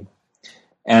sinology,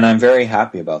 and I'm very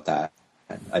happy about that.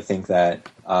 I think that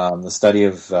the study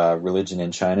of religion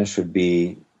in China should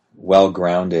be well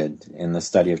grounded in the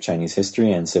study of Chinese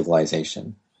history and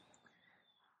civilization.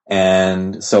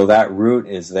 And so that root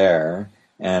is there,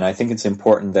 and I think it's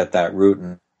important that that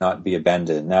root not be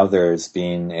abandoned. Now there is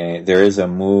a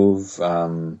move.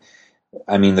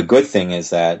 The good thing is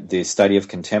that the study of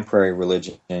contemporary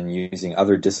religion using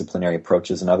other disciplinary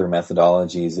approaches and other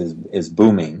methodologies is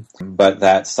booming. But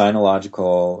that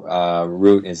sinological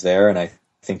root is there, and I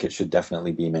think it should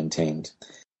definitely be maintained.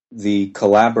 The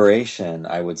collaboration,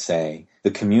 I would say,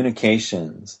 the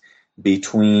communications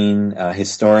between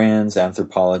historians,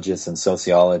 anthropologists, and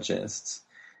sociologists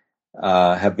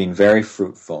have been very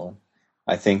fruitful.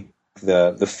 I think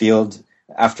the field,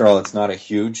 after all, it's not a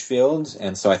huge field,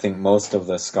 and so I think most of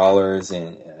the scholars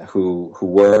who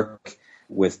work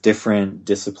with different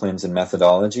disciplines and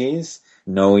methodologies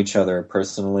know each other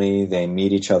personally. They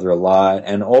meet each other a lot,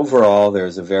 and overall,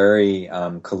 there's a very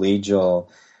collegial.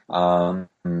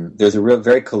 There's a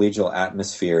very collegial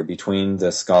atmosphere between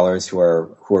the scholars who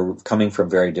are coming from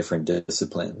very different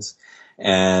disciplines,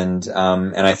 and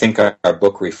I think our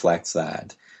book reflects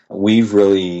that. We've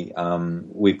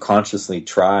consciously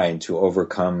tried to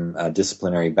overcome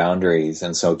disciplinary boundaries,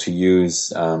 and so to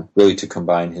use really to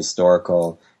combine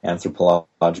historical,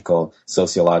 anthropological,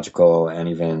 sociological, and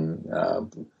even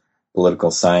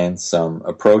political science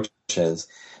approaches.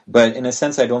 But in a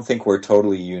sense, I don't think we're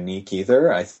totally unique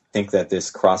either. I think that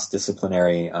this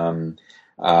cross-disciplinary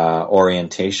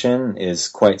orientation is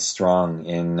quite strong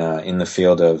in the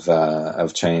field of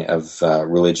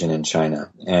religion in China,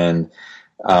 and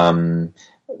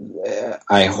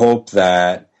I hope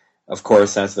that, of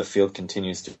course, as the field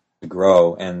continues to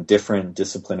grow and different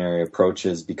disciplinary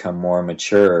approaches become more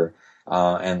mature,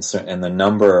 and the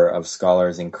number of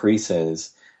scholars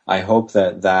increases, I hope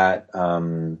that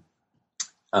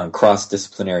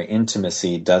cross-disciplinary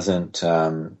intimacy doesn't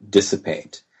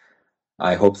dissipate.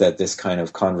 I hope that this kind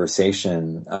of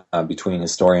conversation between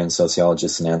historians,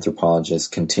 sociologists, and anthropologists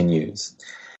continues.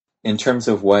 In terms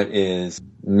of what is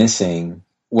missing,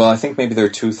 well, I think maybe there are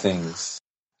two things.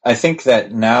 I think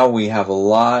that now we have a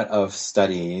lot of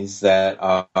studies that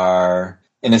are,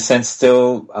 in a sense,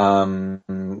 still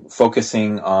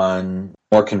focusing on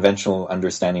more conventional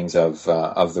understandings of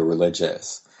the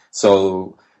religious.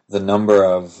 So there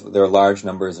are large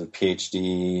numbers of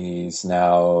PhDs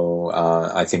now,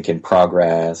 I think, in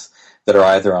progress that are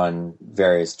either on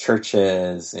various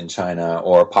churches in China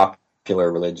or popular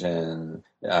religion,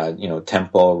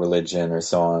 temple religion or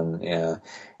so on. Yeah.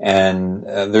 And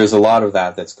there's a lot of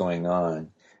that's going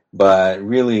on. But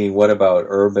really, what about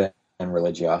urban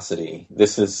religiosity?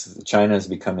 China is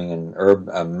becoming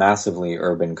a massively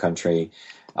urban country.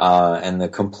 And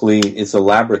it's a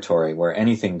laboratory where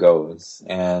anything goes.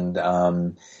 And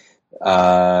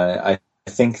I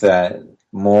think that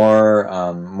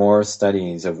more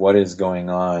studies of what is going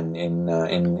on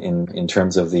in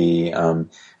terms of the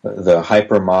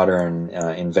hyper-modern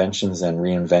inventions and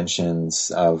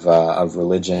reinventions of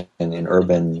religion in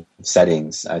urban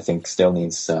settings, I think still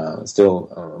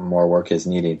more work is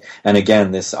needed. And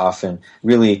again, this often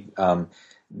really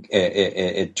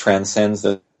it transcends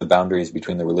the boundaries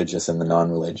between the religious and the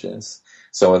non-religious.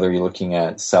 So whether you're looking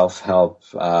at self-help,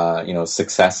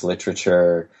 success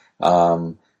literature,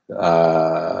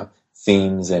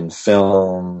 themes in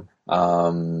film,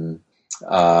 the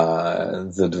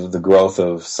growth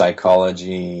of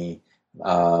psychology,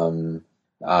 other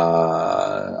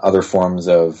forms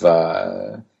of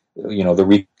the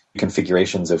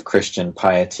reconfigurations of Christian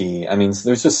piety. I mean,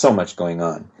 there's just so much going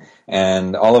on.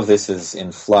 And all of this is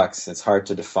in flux. It's hard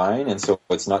to define, and so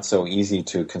it's not so easy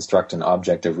to construct an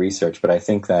object of research. But I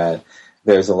think that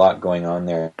there's a lot going on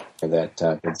there that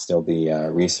could still be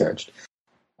researched.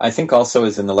 I think also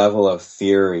is in the level of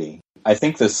theory. I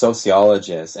think the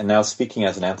sociologists, and now speaking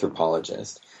as an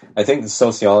anthropologist, I think the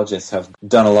sociologists have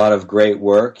done a lot of great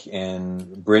work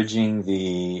in bridging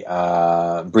the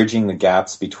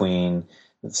gaps between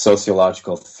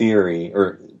sociological theory,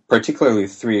 or particularly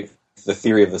the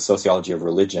theory of the sociology of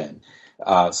religion,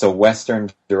 So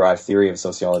Western-derived theory of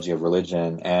sociology of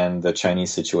religion and the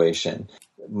Chinese situation,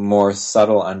 more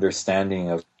subtle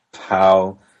understanding of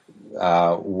how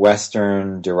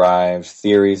Western-derived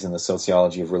theories in the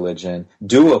sociology of religion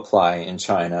do apply in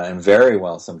China, and very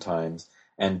well sometimes,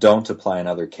 and don't apply in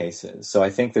other cases. So I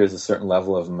think there's a certain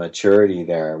level of maturity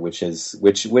there, which is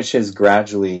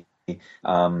gradually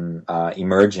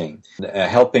emerging,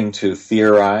 helping to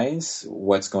theorize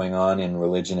what's going on in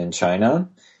religion in China,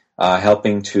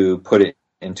 helping to put it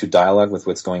into dialogue with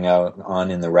what's going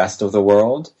on in the rest of the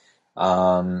world,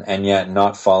 and yet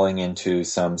not falling into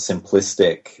some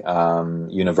simplistic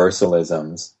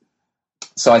universalisms.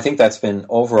 So I think that's been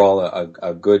overall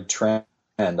a good trend,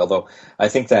 although I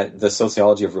think that the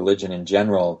sociology of religion in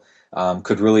general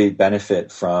could really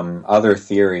benefit from other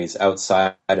theories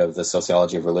outside of the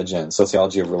sociology of religion.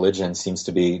 Sociology of religion seems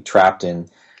to be trapped in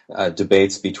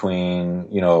debates between,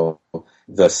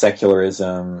 the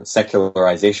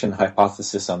secularization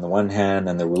hypothesis on the one hand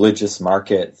and the religious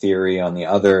market theory on the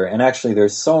other. And actually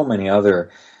there's so many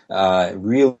other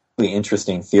really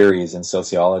interesting theories in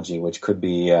sociology which could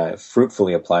be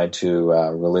fruitfully applied to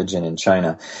religion in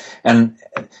China. And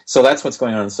so that's what's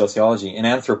going on in sociology. In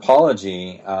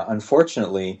anthropology,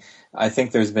 unfortunately, I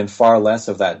think there's been far less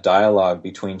of that dialogue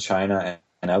between China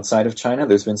and outside of China.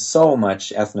 There's been so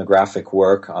much ethnographic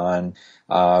work on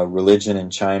religion in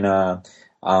China,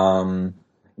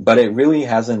 but it really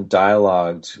hasn't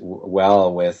dialogued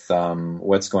well with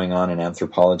what's going on in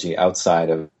anthropology outside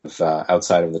of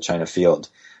the China field.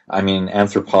 I mean,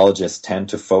 anthropologists tend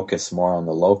to focus more on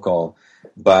the local,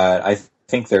 but I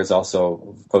think there's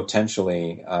also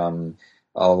potentially a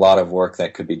lot of work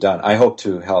that could be done. I hope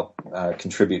to help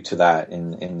contribute to that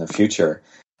in the future.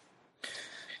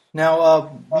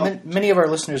 Now, many of our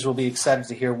listeners will be excited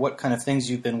to hear what kind of things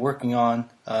you've been working on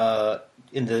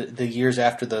in the years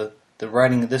after the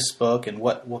writing of this book, and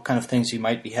what kind of things you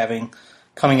might be having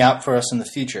coming out for us in the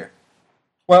future.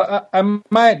 Well, I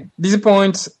might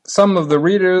disappoint some of the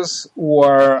readers who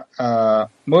are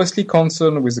mostly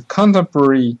concerned with the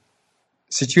contemporary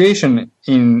situation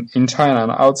in China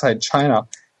and outside China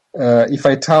if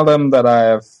I tell them that I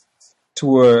have,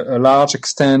 to a large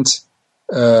extent,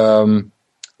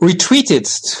 retreated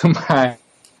to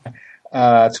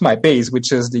my base,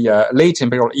 which is the late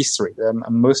imperial history.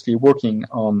 I'm mostly working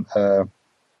on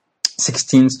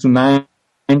 16th to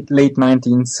late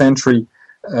 19th century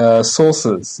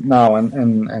sources now,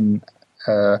 and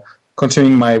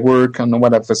continuing my work on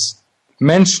what I was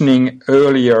mentioning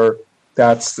earlier,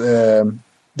 that's the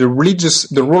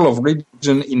role of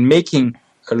religion in making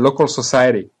a local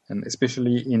society, and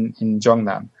especially in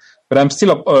Jiangnan. But I'm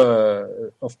still, of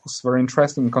course, very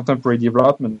interested in contemporary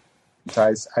development.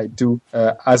 I do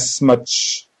as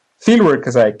much fieldwork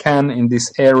as I can in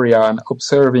this area, and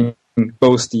observing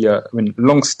both the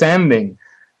long-standing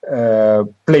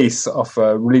place of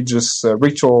religious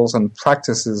rituals and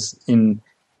practices in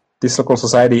this local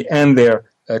society and their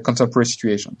contemporary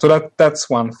situation. So that's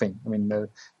one thing. I mean,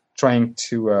 trying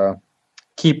to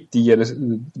keep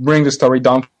bring the story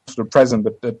down to the present,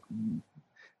 but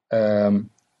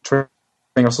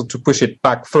trying also to push it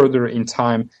back further in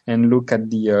time and look at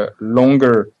the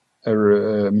longer,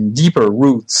 deeper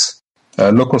roots,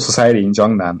 local society in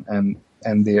Jiangnan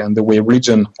and the way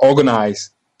religion organize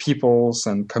peoples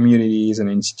and communities and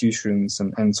institutions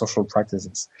and social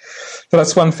practices. So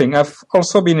that's one thing. I've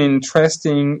also been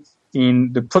interested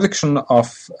in the production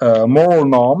of moral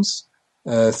norms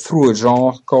through a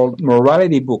genre called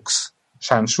morality books,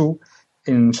 禅书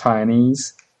in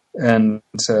Chinese, and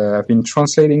I've been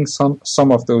translating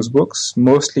some of those books,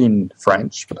 mostly in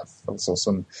French, but I've also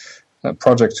some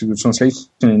project to do translation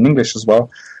in English as well,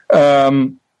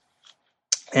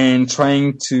 and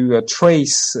trying to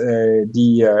trace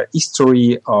the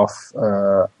history of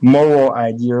moral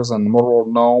ideas and moral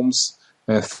norms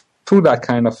through that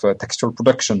kind of textual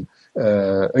production.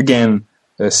 Again,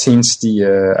 since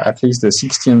at least the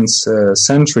 16th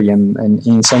century, and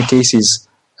in some cases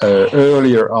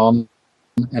earlier on,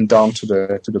 and down to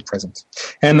the present.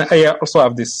 And I also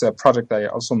have this project I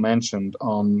also mentioned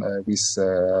on with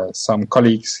some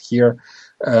colleagues here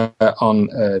on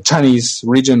Chinese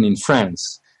religion in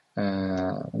France.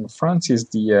 France is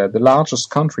the largest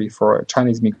country for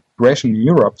Chinese migration in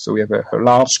Europe, so we have a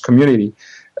large community,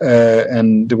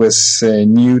 and there was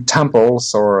new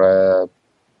temples or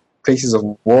places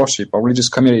of worship or religious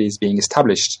communities being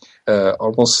established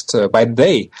almost by the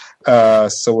day.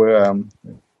 So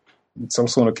it's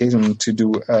also an occasion to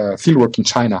do fieldwork in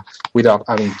China without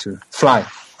having to fly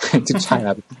to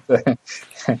China.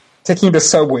 taking the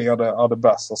subway or the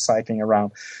bus or cycling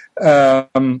around.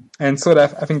 And so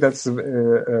I think that's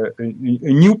a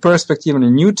new perspective and a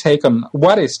new take on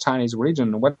what is Chinese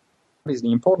religion, what is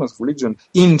the importance of religion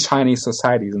in Chinese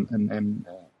societies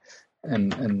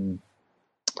and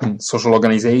social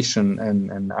organization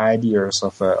and ideas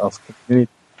of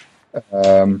community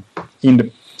in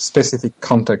the specific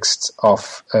context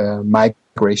of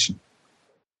migration.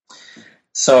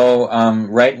 So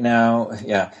right now,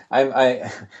 yeah, I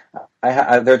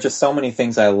there are just so many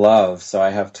things I love. So I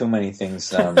have too many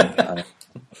things. I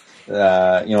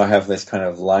have this kind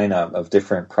of lineup of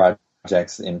different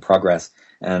projects in progress,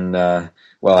 and I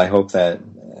hope that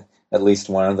at least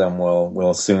one of them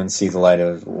will soon see the light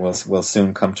of will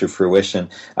soon come to fruition.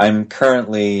 I'm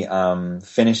currently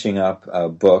finishing up a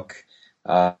book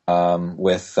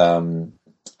with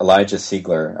Elijah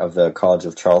Siegler of the College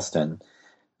of Charleston.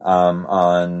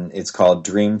 It's called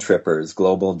Dream Trippers,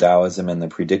 Global Taoism and the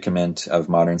Predicament of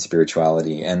Modern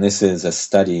Spirituality. And this is a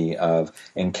study of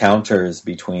encounters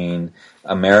between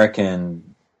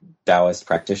American Taoist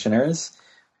practitioners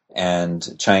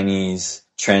and Chinese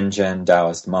Quanzhen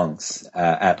Taoist monks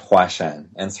at Huashan.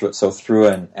 And through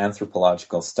an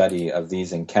anthropological study of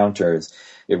these encounters,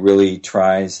 it really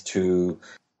tries to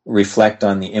reflect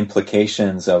on the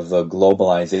implications of the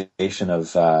globalization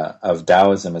of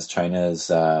Taoism as China's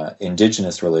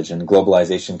indigenous religion,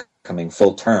 globalization coming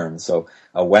full term. So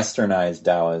a westernized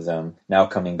Taoism now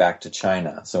coming back to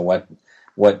China. So what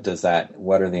are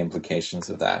the implications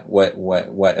of that?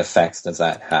 What effects does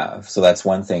that have? So that's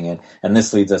one thing. And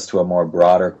this leads us to a more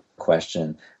broader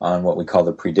question on what we call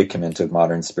the predicament of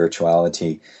modern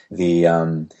spirituality, the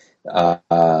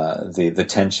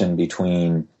tension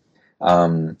between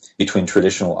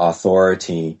traditional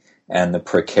authority and the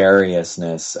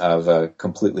precariousness of a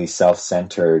completely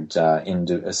self-centered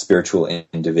spiritual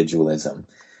individualism.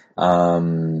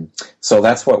 So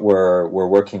that's what we're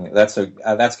working. That's going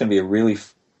to be a really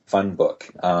fun book.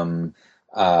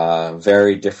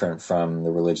 Very different from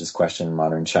the religious question in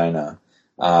modern China.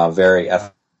 Very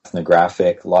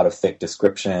ethnographic, a lot of thick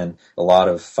description, a lot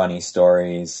of funny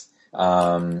stories.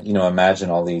 Imagine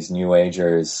all these New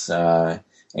Agers,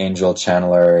 angel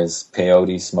channelers,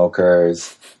 peyote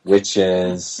smokers,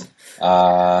 witches.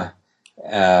 How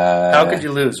could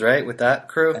you lose, right, with that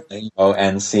crew?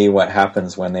 And see what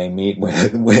happens when they meet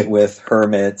with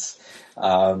hermits,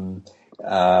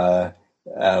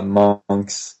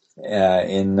 monks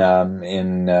in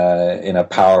a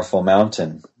powerful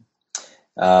mountain.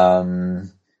 We're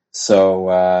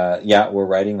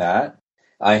writing that.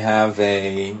 I have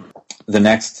the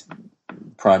next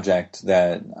project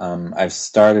that I've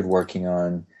started working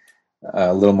on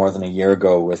a little more than a year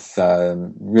ago with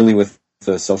the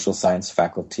social science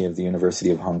faculty of the University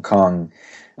of Hong Kong,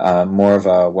 more of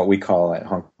what we call at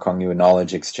Hong Kong U a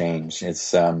knowledge exchange.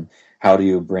 It's how do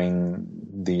you bring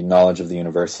the knowledge of the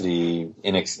university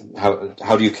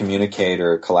how do you communicate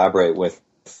or collaborate with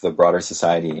the broader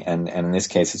society, and in this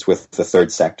case it's with the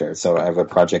third sector. So I have a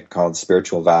project called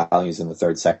Spiritual Values in the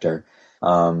Third Sector,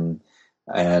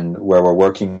 and where we're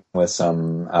working with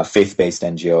some faith-based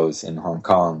NGOs in Hong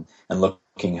Kong and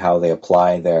looking how they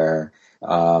apply their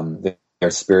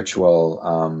spiritual,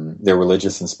 their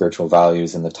religious and spiritual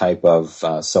values in the type of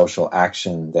social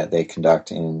action that they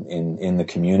conduct in the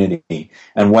community.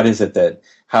 And what is it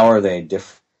how are they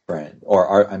different? Or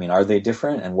are they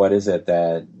different? And what is it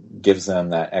that gives them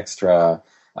that extra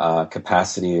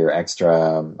capacity or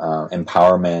extra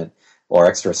empowerment or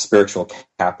extra spiritual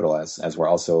capital, as we're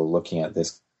also looking at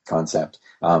this concept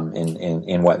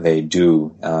in what they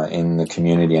do in the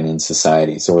community and in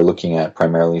society. So we're looking at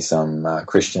primarily some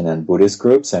Christian and Buddhist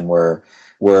groups, and we're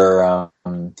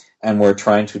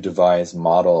trying to devise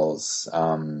models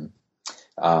from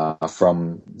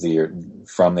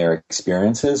their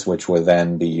experiences, which will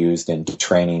then be used in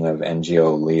training of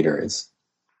NGO leaders.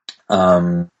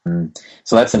 So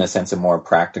that's in a sense a more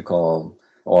practical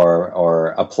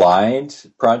or applied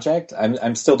project.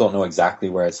 I'm still don't know exactly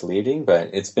where it's leading, but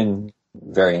it's been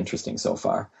very interesting so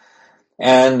far.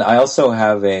 And I also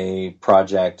have a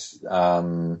project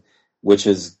which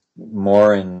is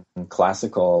more in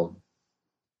classical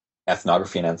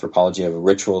ethnography and anthropology of a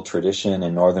ritual tradition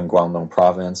in northern Guangdong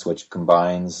province, which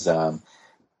combines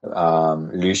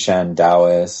Lushan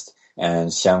Taoist and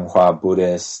Xianghua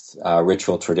Buddhist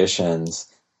ritual traditions.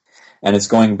 And it's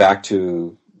going back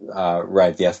to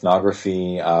the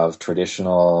ethnography of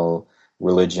traditional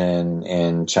religion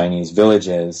in Chinese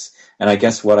villages. And I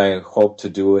guess what I hope to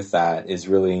do with that is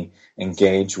really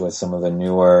engage with some of the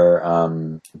newer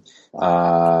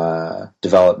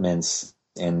developments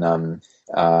in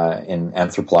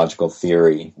anthropological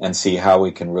theory and see how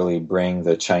we can really bring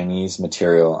the Chinese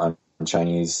material on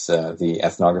Chinese, the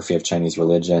ethnography of Chinese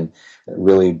religion,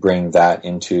 really bring that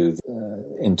into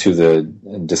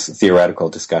the theoretical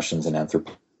discussions in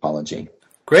anthropology.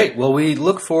 Great. Well, we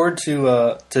look forward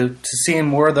to seeing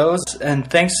more of those. And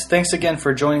thanks again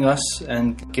for joining us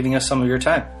and giving us some of your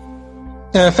time.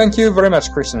 Thank you very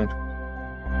much, Christian.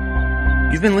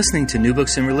 You've been listening to New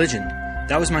Books in Religion.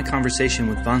 That was my conversation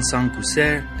with Vincent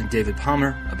Goossaert and David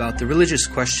Palmer about the religious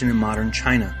question in modern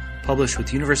China, published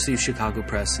with University of Chicago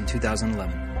Press in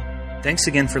 2011. Thanks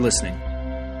again for listening.